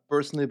 I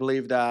personally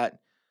believe that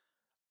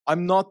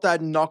I'm not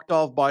that knocked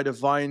off by the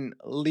Vine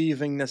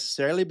leaving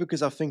necessarily,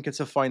 because I think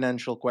it's a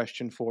financial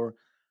question for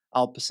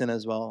Alpecin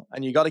as well.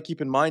 And you got to keep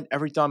in mind,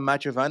 every time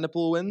Mathieu van der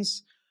Poel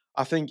wins,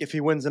 I think if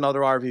he wins another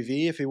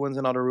RVV, if he wins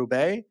another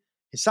Roubaix,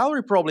 his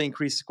salary probably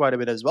increases quite a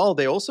bit as well.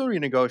 They also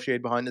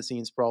renegotiate behind the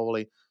scenes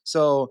probably.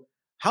 So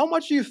how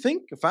much do you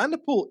think Van der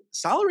Poel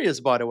salary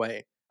is, by the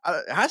way?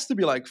 It has to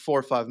be like 4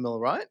 or 5 mil,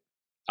 right?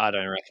 I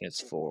don't reckon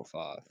it's 4 or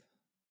 5.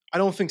 I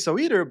don't think so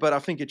either, but I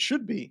think it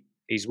should be.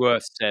 He's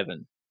worth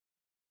 7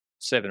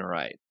 or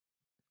 8.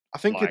 I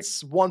think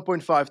it's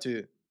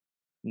 1.52.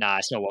 Nah,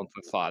 it's not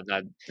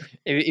 1.5.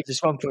 If it's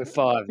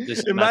 1.5,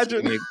 just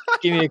imagine.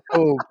 Give me a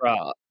call,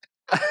 bro.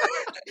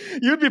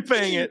 You'd be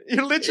paying it.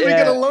 You literally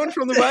get a loan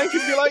from the bank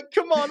and be like,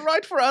 "Come on,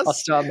 write for us." I'll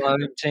start my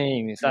own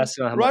team if that's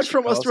how much. Right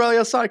from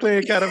Australia Cycling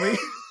Academy.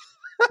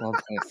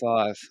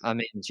 1.5. I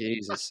mean,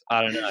 Jesus.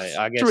 I don't know.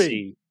 I guess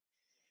 3.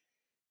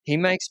 He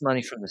makes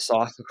money from the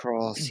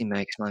cyclocross. He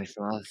makes money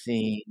from other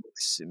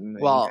things.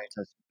 Well,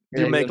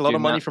 do you make a lot of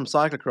money from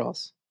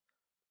cyclocross?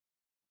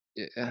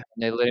 Yeah,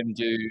 they let him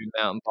do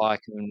mountain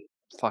bike and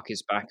fuck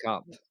his back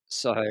up.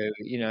 So,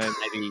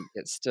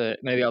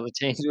 maybe other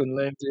teams wouldn't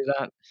let him do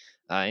that.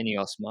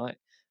 Ineos might.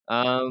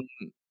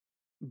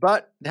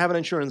 But they have an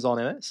insurance on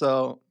it,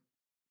 so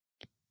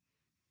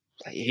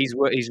he's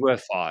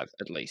worth 5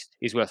 at least.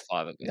 He's worth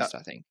 5 at least,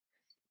 I think.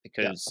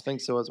 Because I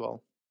think so as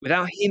well.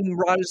 Without him,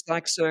 riders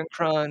like Søren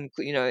Kragh,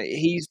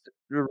 he's the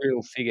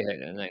real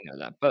figurehead, and they know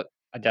that. But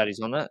I doubt he's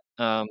on that.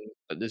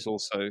 But there's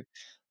also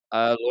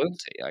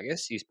loyalty, I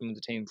guess. He's been with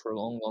the team for a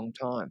long, long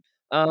time.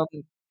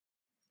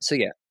 So,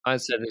 yeah,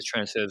 I'd say the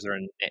transfers are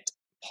a net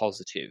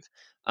positive.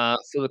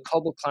 For the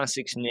Cobble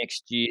Classics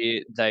next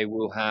year, they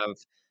will have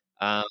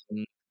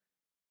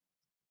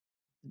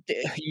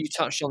you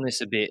touched on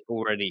this a bit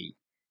already.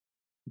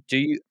 Do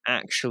you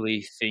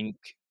actually think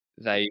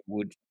they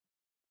would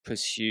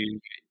pursue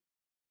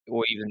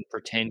or even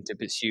pretend to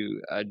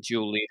pursue a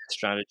dual leader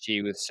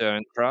strategy with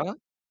Søren Kragh?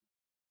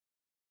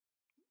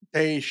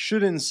 They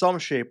should in some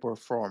shape or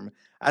form.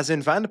 As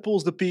in, Van der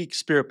Poel's the peak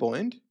spear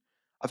point.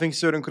 I think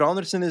Søren Kragh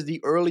Andersen is the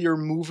earlier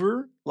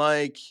mover,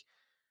 like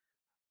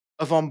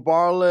a Van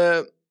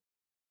Baarle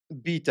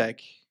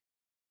B-Tech.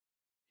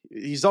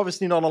 He's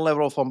obviously not on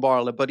level of Van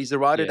Baarle, but he's a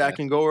rider that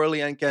can go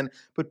early and can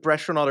put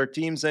pressure on other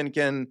teams and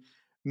can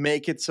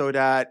make it so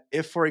that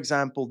if, for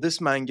example,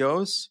 this man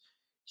goes,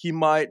 he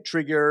might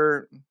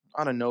trigger,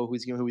 I don't know who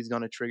he's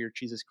going to trigger,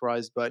 Jesus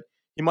Christ, but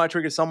he might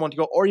trigger someone to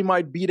go, or he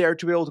might be there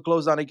to be able to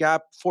close down a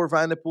gap for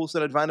Van der Poel so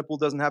that Van der Poel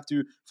doesn't have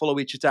to follow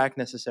each attack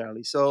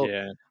necessarily. So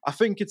Yeah. I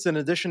think it's an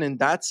addition in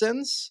that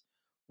sense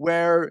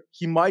where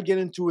he might get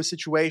into a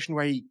situation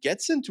where he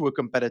gets into a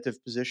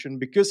competitive position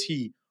because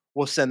he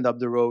was sent up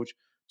the road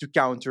to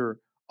counter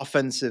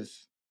offensive,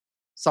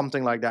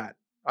 something like that.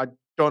 I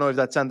don't know if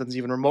that sentence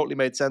even remotely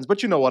made sense,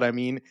 but you know what I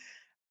mean.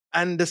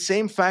 And the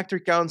same factor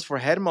counts for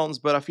Hermans,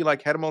 but I feel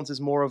like Hermans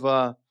is more of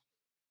a...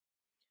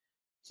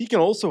 He can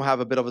also have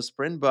a bit of a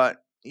sprint,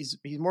 but he's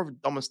more of a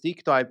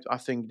domestique type, I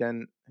think,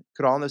 than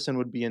Kranissen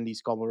would be in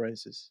these cobble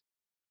races.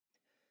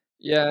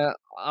 Yeah,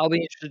 I'll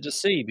be interested to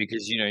see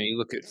because, you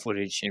look at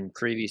footage in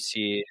previous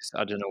years,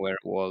 I don't know where it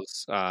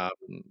was, there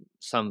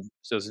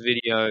was a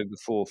video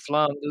before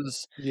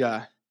Flanders.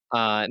 Yeah,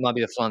 It might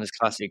be the Flanders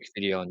Classic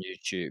video on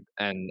YouTube,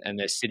 and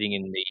they're sitting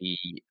in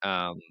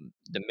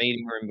the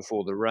meeting room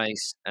before the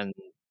race, and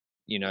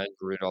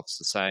Rudolph's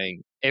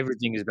saying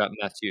everything is about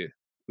Mathieu.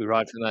 We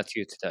ride for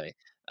Mathieu today,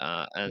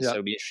 and so yeah.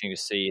 it'll be interesting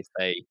to see if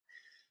they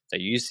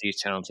use these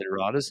talented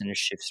riders and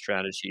just shift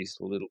strategies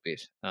a little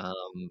bit,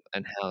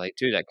 and how they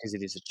do that because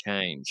it is a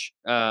change.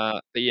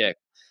 But yeah,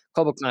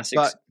 Cobble Classics.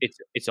 But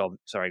It's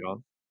sorry, go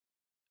on.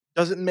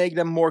 does it make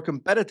them more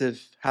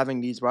competitive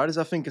having these riders?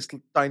 I think a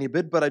tiny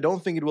bit, but I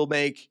don't think it will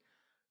make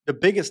the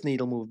biggest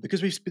needle move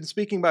because we've been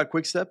speaking about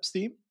Quick-Step's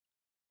team,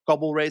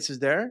 cobble races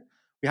there.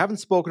 We haven't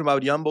spoken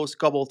about Jumbo's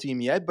cobble team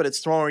yet, but it's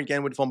stronger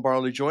again with Van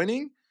Barle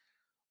joining.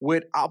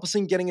 With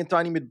Alpecin getting a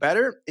tiny bit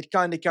better, it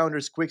kind of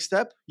counters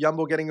Quick-Step.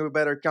 Jumbo getting a bit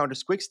better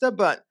counters Quick-Step,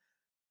 but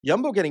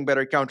Jumbo getting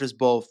better counters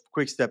both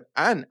Quick-Step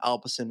and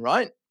Alpecin,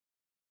 right?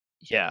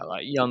 Yeah,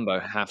 like Jumbo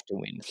have to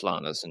win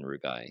Flanders and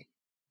Roubaix.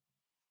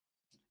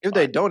 If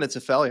they don't, it's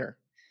a failure.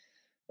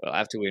 Well, I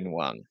have to win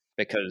one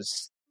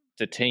because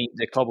the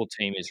cobble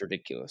team is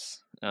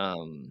ridiculous.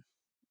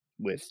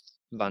 With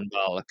Van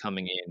Baarle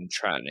coming in,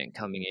 Troutman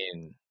coming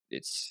in,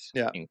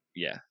 Yeah.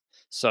 yeah.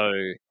 So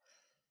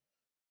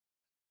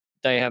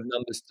they have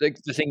numbers.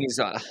 The thing is,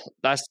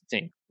 that's the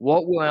thing.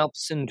 What will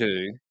Alpecin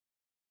do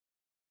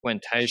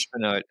when Tej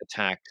Benoot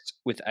attacks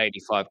with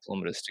 85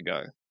 kilometers to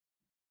go?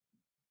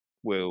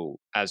 Will,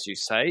 as you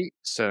say,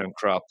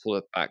 Cerncraft pull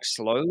it back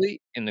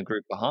slowly in the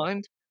group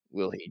behind?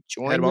 Will he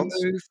join the Hermans?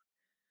 move?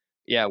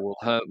 Yeah,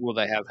 will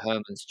they have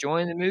Hermans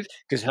join the move?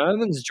 Because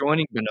Hermans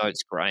joining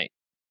Benoit's great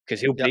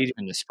because he'll Yep. beat him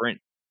in the sprint.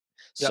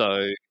 Yep.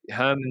 So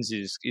Hermans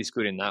is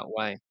good in that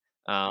way.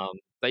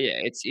 But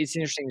yeah, it's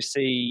interesting to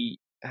see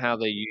how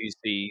they use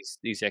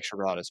these extra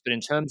riders. But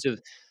in terms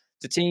of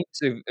the teams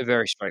are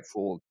very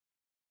straightforward.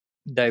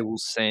 They will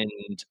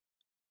send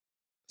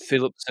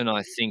Philipsen,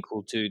 I think,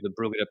 will do the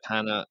Brugge de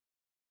Panne,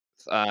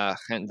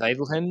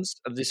 Wevelgems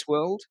of this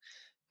world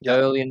Yep.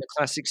 early in the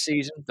classic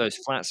season, those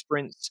flat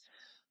sprints.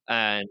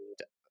 And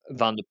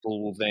Van der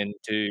Poel will then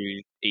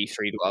do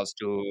E3 Dwars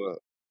Tour,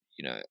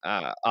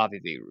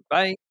 RVV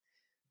Roubaix.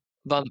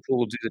 Van der Poel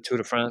will do the Tour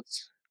de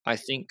France. I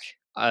think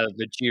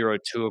the Giro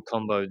Tour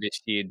combo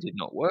this year did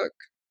not work.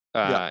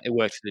 It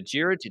worked for the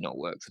Giro, did not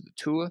work for the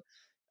Tour.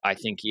 I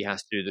think he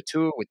has to do the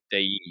Tour with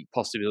the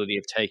possibility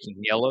of taking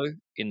yellow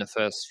in the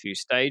first few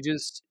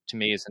stages. To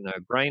me, is a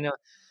no-brainer.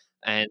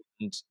 And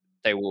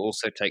they will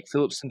also take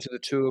Philipsen to the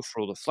Tour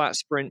for all the flat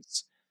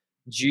sprints.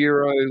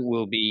 Giro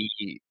will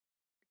be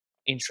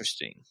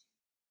interesting.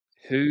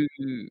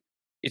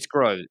 It's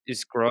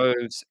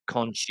Groves,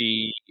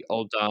 Conchi,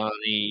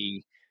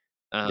 Oldani,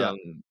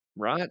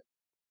 right?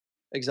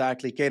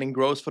 Exactly. Caden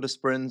Groves for the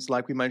sprints,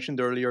 like we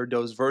mentioned earlier,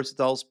 those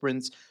versatile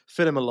sprints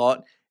fit him a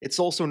lot. It's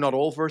also not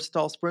all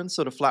versatile sprints,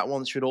 so the flat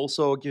ones should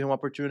also give him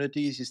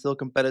opportunities. He's still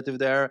competitive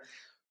there.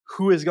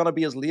 Who is going to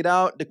be his lead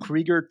out? The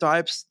Krieger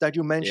types that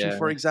you mentioned,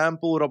 for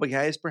example. Robin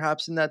Gijs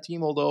perhaps in that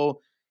team,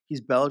 although he's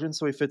Belgian,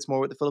 so he fits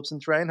more with the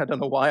Philipsen train. I don't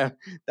know why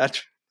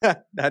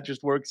that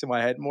just works in my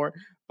head more.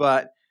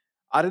 But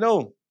I don't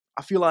know.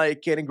 I feel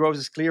like Caden Groves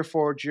is clear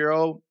for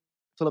Giro.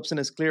 Philipsen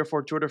is clear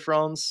for Tour de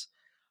France.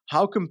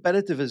 How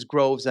competitive is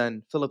Groves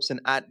and Philipsen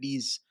at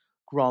these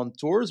Grand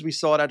Tours? We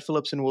saw that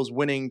Philipsen was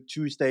winning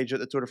 2 stages at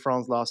the Tour de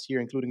France last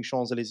year, including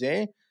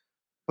Champs-Élysées.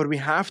 But we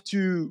have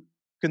to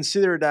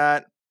consider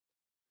that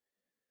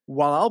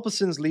while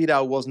Alpecin's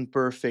lead-out wasn't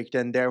perfect,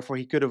 and therefore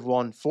he could have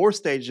won 4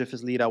 stages if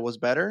his lead-out was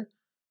better,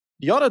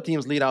 the other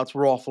team's lead-outs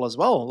were awful as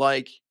well.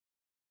 Like,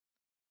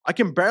 I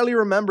can barely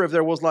remember if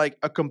there was like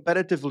a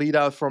competitive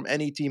lead-out from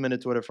any team in the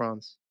Tour de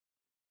France.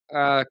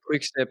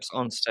 Quick-Step's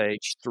on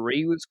stage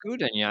 3 was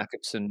good, and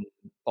Jakobsen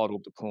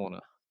bottled the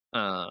corner.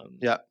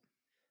 Yeah,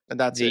 and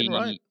that's it,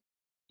 right?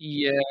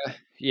 Yeah.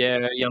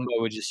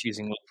 Jumbo were just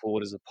using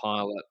Laporte as a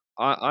pilot.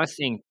 I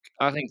think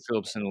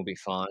Philipsen will be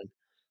fine.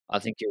 I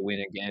think he'll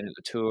win again at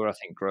the Tour. I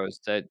think Groves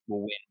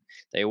will win.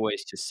 They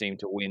always just seem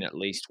to win at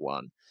least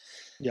one.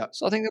 Yeah.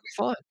 So I think they'll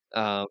be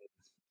fine,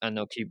 and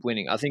they'll keep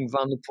winning. I think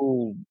Van der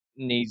Poel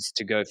needs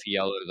to go for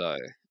yellow though.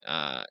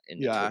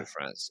 In the Tour de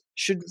France.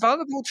 Should Van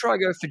der Poel try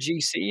go for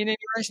GC in any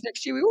race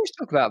next year? We always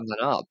talk about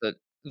Van Aert, but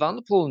Van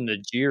der Poel in the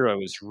Giro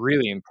was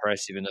really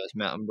impressive in those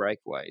mountain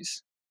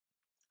breakaways.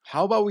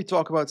 How about we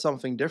talk about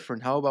something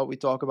different? How about we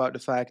talk about the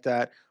fact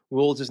that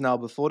Worlds is now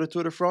before the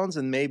Tour de France,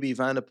 and maybe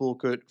Van der Poel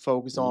could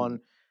focus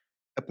on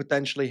a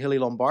potentially hilly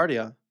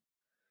Lombardia.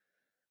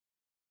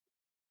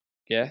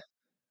 Yeah,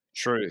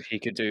 true. He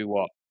could do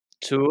what?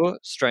 Tour,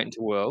 straight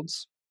into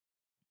Worlds,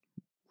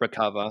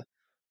 recover,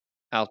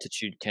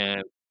 altitude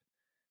camp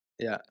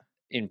Yeah.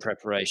 in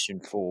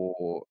preparation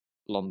for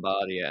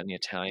Lombardia and the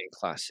Italian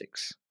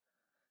classics.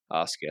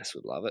 RSGS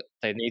would love it.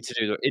 They need to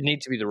do it.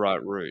 Need to be the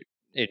right route.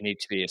 It need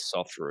to be a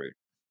soft route.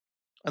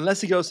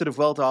 Unless he goes to the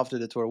Vuelta after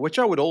the Tour, which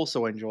I would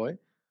also enjoy.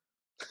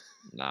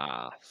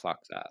 Nah, fuck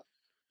that.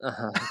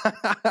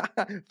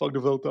 Fuck the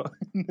Vuelta.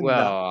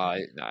 Well,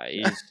 no,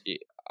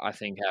 I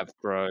think have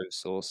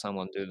Groves or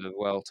someone do the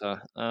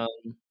Welter.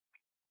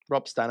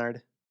 Rob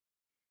Stannard.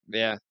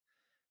 Yeah,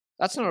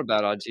 that's not a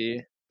bad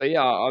idea. But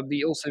yeah, I'd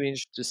be also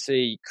interested to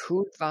see,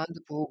 could Van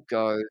der Poel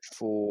go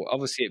for,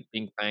 obviously at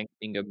Bing Bang,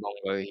 Bingo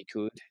Bongo he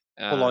could.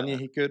 Polonia,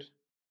 he could.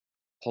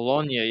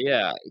 Polonia,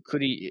 yeah.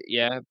 Could he,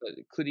 yeah, but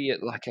could he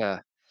at like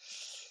a,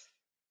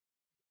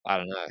 I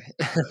don't know.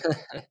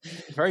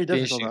 Very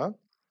difficult, Finishing, huh?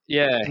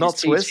 yeah, his Not TT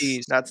Swiss.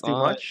 is That's too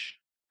fine. much.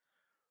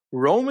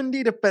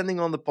 Romandy, depending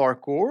on the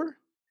parcours.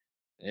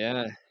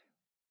 Yeah.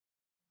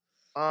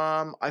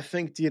 I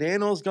think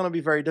Tirreno is going to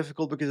be very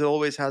difficult because it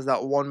always has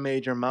that one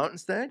major mountain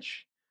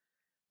stage.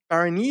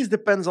 Paris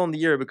depends on the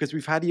year because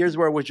we've had years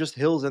where it was just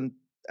hills and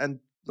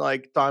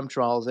like time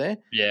trials, eh?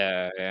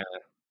 Yeah, yeah.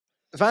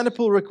 Van der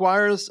Poel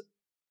requires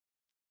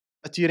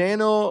a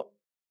Tirreno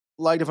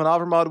like the Van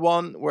Avermaet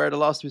one where the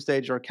last two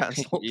stages are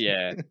cancelled.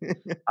 Yeah.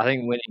 I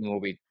think winning will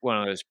be one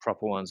of those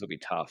proper ones will be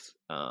tough.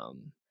 But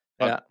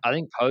Yeah. I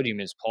think podium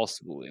is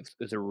possible if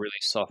with a really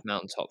soft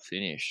mountaintop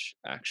finish,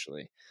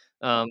 actually.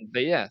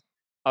 But yeah,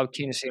 I'm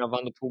keen to see how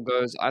Van der Poel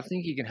goes. I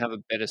think he can have a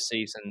better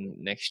season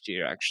next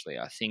year, actually.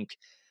 I think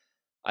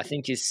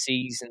his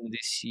season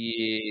this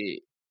year,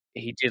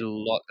 he did a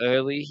lot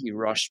early. He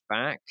rushed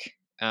back.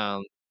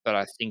 But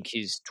I think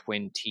his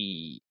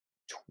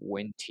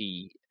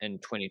 2020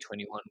 and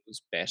 2021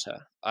 was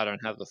better. I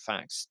don't have the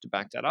facts to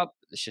back that up.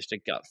 It's just a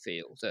gut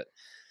feel that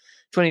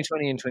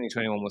 2020 and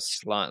 2021 was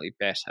slightly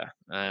better.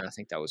 And I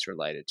think that was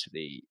related to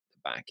the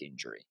back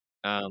injury.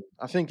 I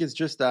think it's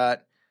just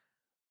that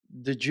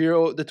the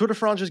Tour de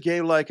France just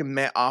gave like a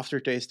meh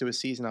aftertaste to a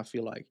season, I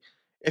feel like.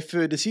 If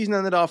the season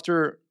ended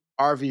after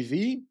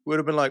RVV, would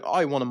have been like, oh,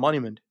 he won a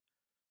monument.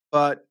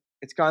 But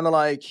it's kind of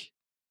like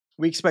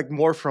we expect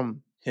more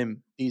from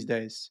him these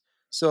days.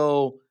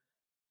 So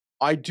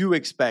I do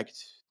expect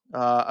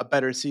a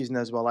better season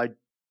as well.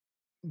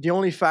 The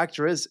only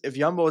factor is if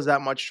Jumbo is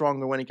that much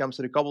stronger when it comes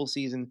to the couple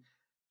season,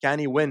 can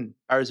he win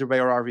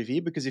Paris-Roubaix or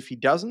RVV? Because if he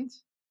doesn't,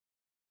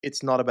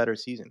 it's not a better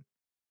season.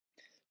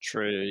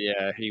 True,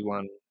 yeah. He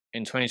won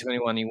in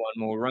 2021. He won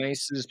more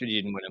races, but he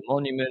didn't win a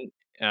monument.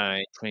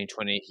 In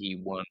 2020, he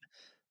won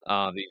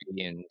RVV,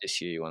 and this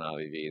year he won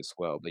RVV as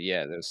well. But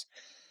yeah, there's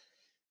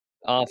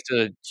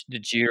after the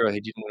Giro,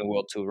 he didn't win a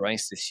World Tour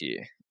race this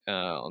year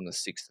on the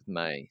 6th of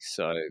May.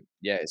 So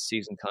yeah, his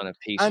season kind of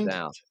petered And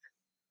out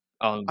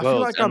on I feel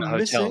Worlds like and the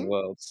hotel and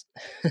Worlds.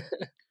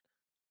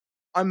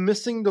 I'm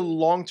missing the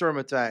long-term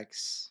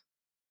attacks.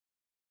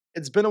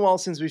 It's been a while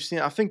since we've seen.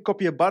 I think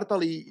Copia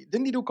Bartali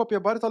didn't he do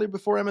Copia Bartali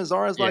before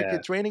MSR as like Yeah.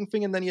 a training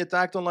thing, and then he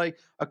attacked on like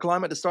a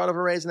climb at the start of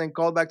a race, and then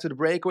called back to the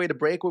breakaway. The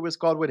breakaway was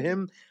caught with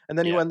him, and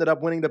then he Yeah. ended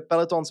up winning the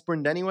peloton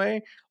sprint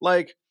anyway.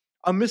 Like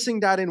I'm missing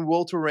that in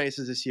World Tour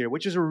races this year,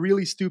 which is a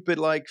really stupid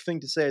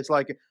thing to say. It's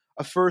like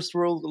a first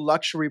world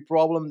luxury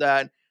problem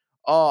that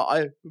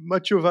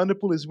Mathieu Van der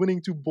Poel is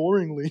winning too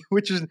boringly,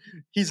 which is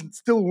he's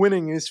still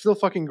winning and he's still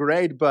fucking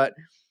great, but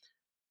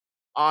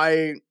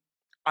I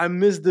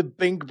miss the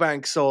Bink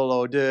Bank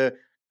solo, the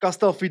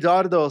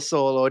Castelfidardo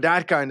solo,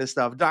 that kind of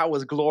stuff. That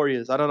was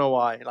glorious. I don't know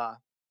why.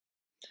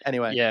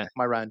 Anyway, Yeah.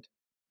 my rant.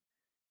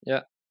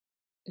 Yeah.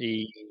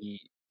 He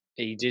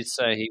did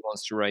say he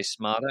wants to race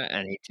smarter,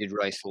 and he did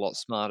race a lot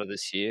smarter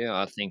this year.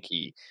 I think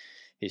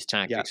his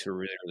tactics were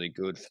really, really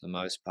good for the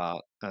most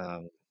part.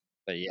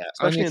 But yeah,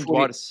 Especially in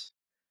Duars.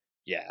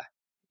 Yeah,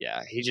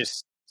 he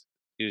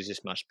was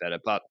just much better.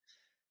 But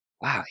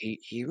wow,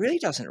 he really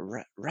doesn't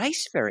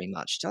race very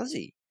much, does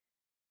he?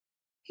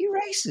 He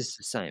races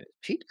the same as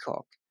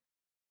Pidcock.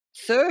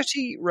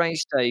 30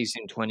 race days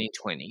in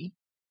 2020,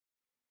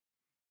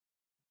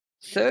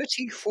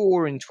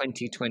 34 in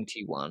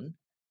 2021,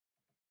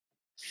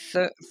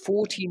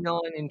 49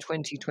 in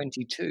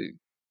 2022.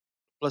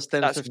 Plus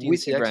 10, That's 15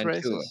 with the CX Grand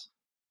races. Tour.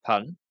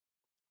 Pardon?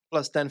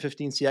 Plus 10,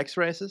 15 CX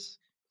races.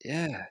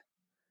 Yeah.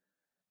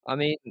 I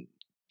mean,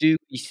 do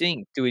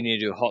we need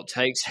to do hot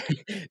takes?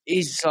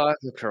 Is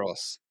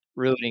cyclocross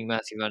ruining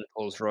Matthew Van der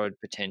Poel's road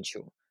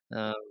potential?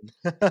 And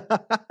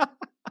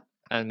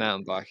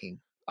mountain biking?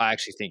 I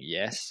actually think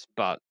yes,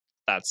 but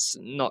that's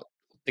not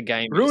the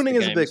game. Ruining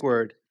is a big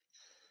word.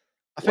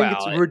 I think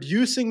it's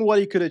reducing what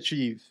he could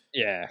achieve.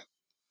 Yeah.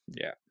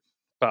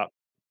 But,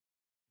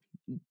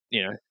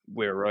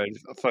 we're road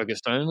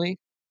focused only.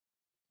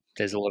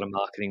 There's a lot of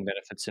marketing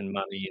benefits and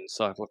money in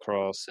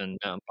cyclocross and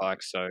mountain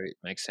bikes, so it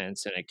makes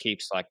sense. And it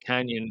keeps like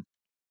Canyon,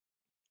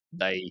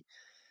 they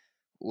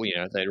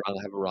they'd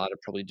rather have a rider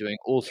probably doing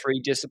all three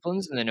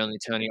disciplines and then only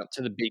turning up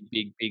to the big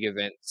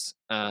events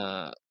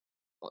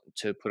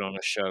to put on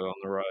a show on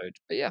the road.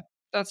 But yeah,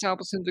 that's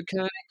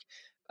Alpecin-Deceuninck.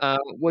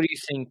 What do you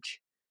think?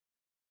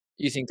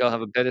 You think they'll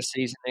have a better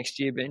season next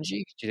year,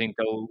 Benji? Do you think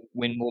they'll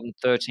win more than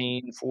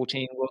 13,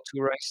 14 World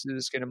Tour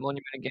races, get a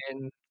monument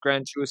again,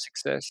 Grand Tour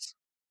success?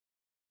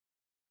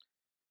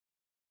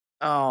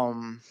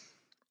 Um,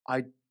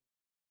 I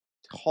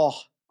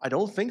I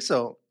don't think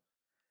so.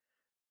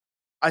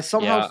 I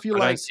somehow Yeah, feel I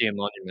don't like see a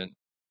monument.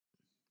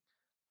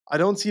 I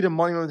don't see the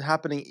monument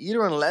happening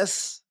either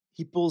unless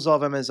he pulls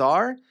off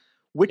MSR,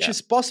 which Yeah.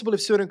 is possible if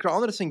Søren Kragh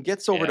Andersen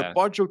gets over the Yeah.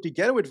 Poggio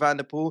together with Van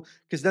der Poel,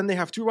 because then they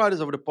have two riders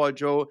over the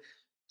Poggio.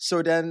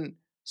 So then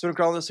Søren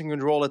Kragh Andersen can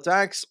roll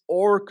attacks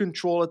or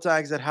control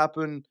attacks that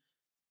happen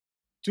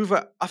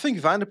to I think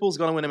Van der Poel's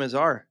going to win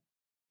MSR.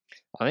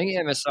 I think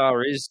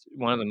MSR is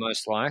one of the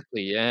most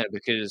likely, yeah,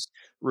 because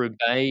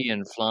Roubaix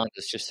and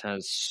Flanders just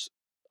has.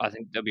 I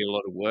think there'll be a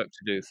lot of work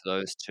to do for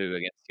those two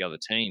against the other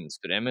teams.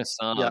 But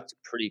MSR, Yeah. it's a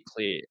pretty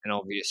clear and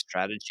obvious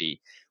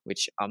strategy,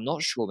 which I'm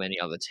not sure many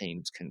other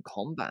teams can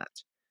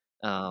combat.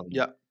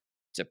 Yeah.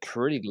 It's a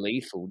pretty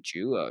lethal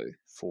duo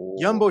for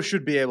Jumbo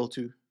should be able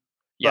to.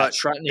 Yeah, But they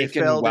Tratnik and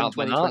failed in Wout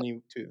van Aert.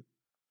 2022.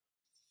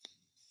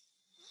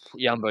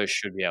 Jumbo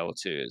should be able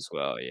to as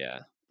well, yeah.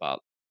 But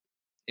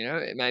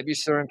maybe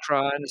Søren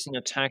Kragh Andersen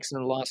attacks in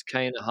the last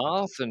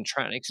K&a-half and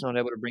Tratnik's not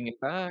able to bring him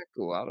back,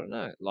 or I don't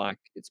know. Like,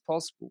 it's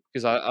possible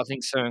because I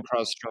think Søren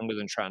Kragh's stronger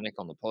than Tratnik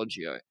on the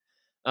Poggio.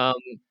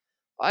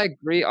 I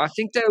agree. I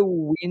think they'll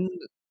win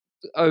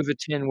over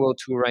 10 World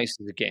Tour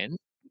races again.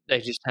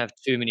 They just have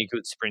too many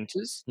good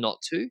sprinters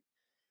not to.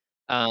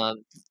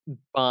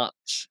 But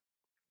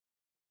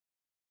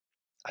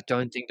I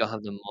don't think they'll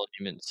have the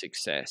monument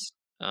success.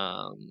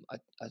 I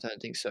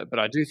don't think so. But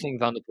I do think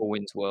Van der Poel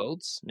wins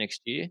Worlds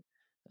next year.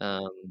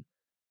 I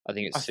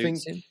think it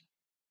suits him.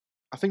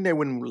 I think they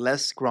win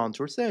less Grand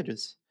Tour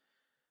stages.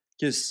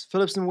 Because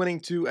Philipsen winning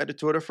 2 at the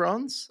Tour de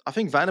France. I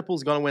think Van der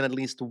Poel's going to win at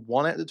least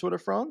 1 at the Tour de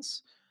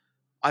France.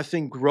 I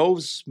think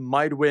Groves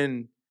might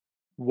win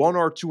 1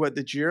 or 2 at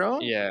the Giro.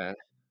 Yeah.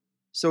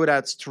 So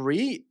that's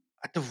 3.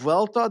 At the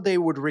Vuelta, they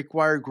would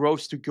require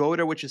Groves to go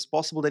there, which is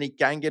possible. Then he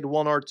can get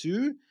 1 or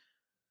 2.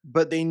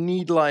 But they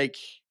need like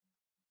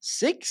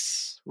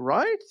 6,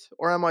 right?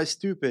 Or am I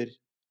stupid?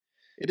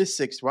 It is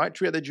 6, right?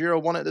 3 at the Giro,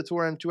 1 at the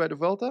Tour, and 2 at the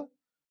Vuelta?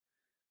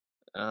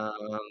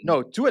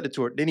 No, 2 at the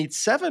Tour. They need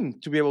 7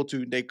 to be able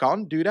to. They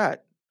can't do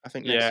that, I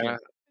think, next year.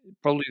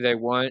 Probably they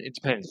won't. It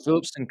depends.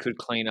 Philipsen could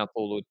clean up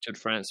all the Tour de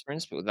France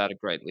sprints, but without a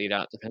great lead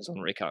out, depends on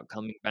Ricard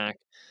coming back.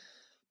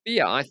 But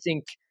yeah, I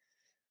think,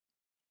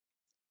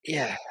 do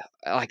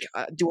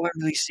I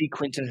really see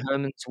Quinten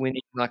Hermans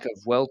winning like a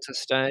Vuelta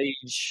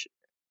stage?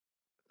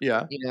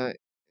 Yeah.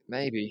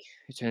 Maybe.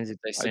 It depends if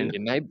they send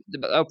him. Maybe,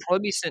 but they'll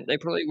probably be sent. They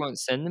probably won't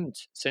send him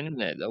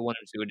there. They'll want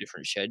him to do a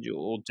different schedule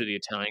or do the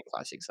Italian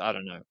classics. I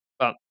don't know.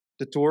 But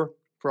the Tour,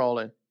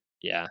 probably.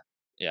 Yeah.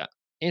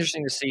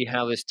 Interesting to see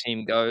how this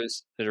team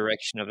goes, the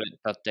direction of it.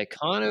 But they're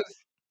kind of,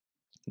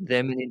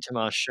 them and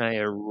Intermarché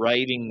are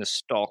raiding the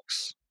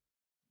stocks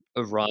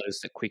of riders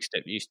that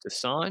Quickstep used to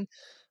sign,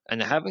 and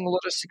they're having a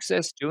lot of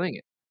success doing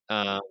it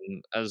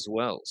as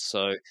well.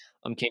 So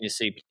I'm keen to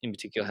see, in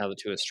particular, how the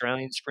 2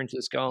 Australian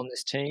sprinters go on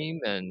this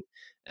team, and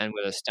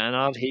whether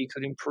Stannard, he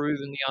could improve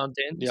in the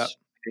Ardennes. Yeah.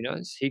 Who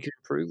knows? He could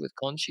improve with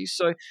Conchi.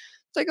 So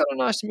they got a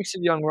nice mix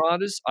of young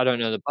riders. I don't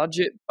know the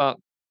budget, but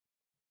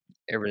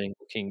everything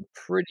looking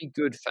pretty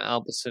good for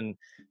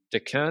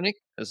Alpecin-Deceuninck,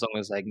 as long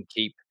as they can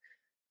keep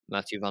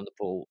Mathieu van der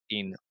Poel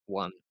in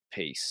one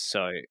piece.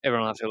 So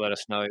everyone will have to let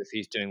us know if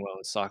he's doing well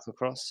in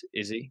cyclocross.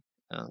 Is he?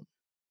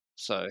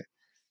 So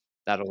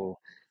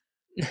that'll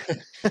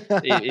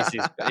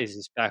is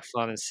his back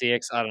flying in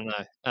CX? I don't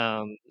know.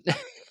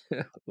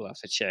 We'll have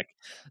to check.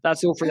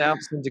 That's all for the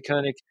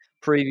Alpecin-Deceuninck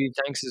preview.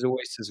 Thanks as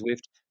always to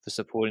Zwift for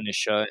supporting the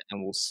show,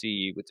 and we'll see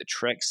you with the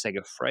Trek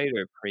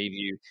Segafredo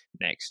preview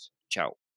next. Ciao.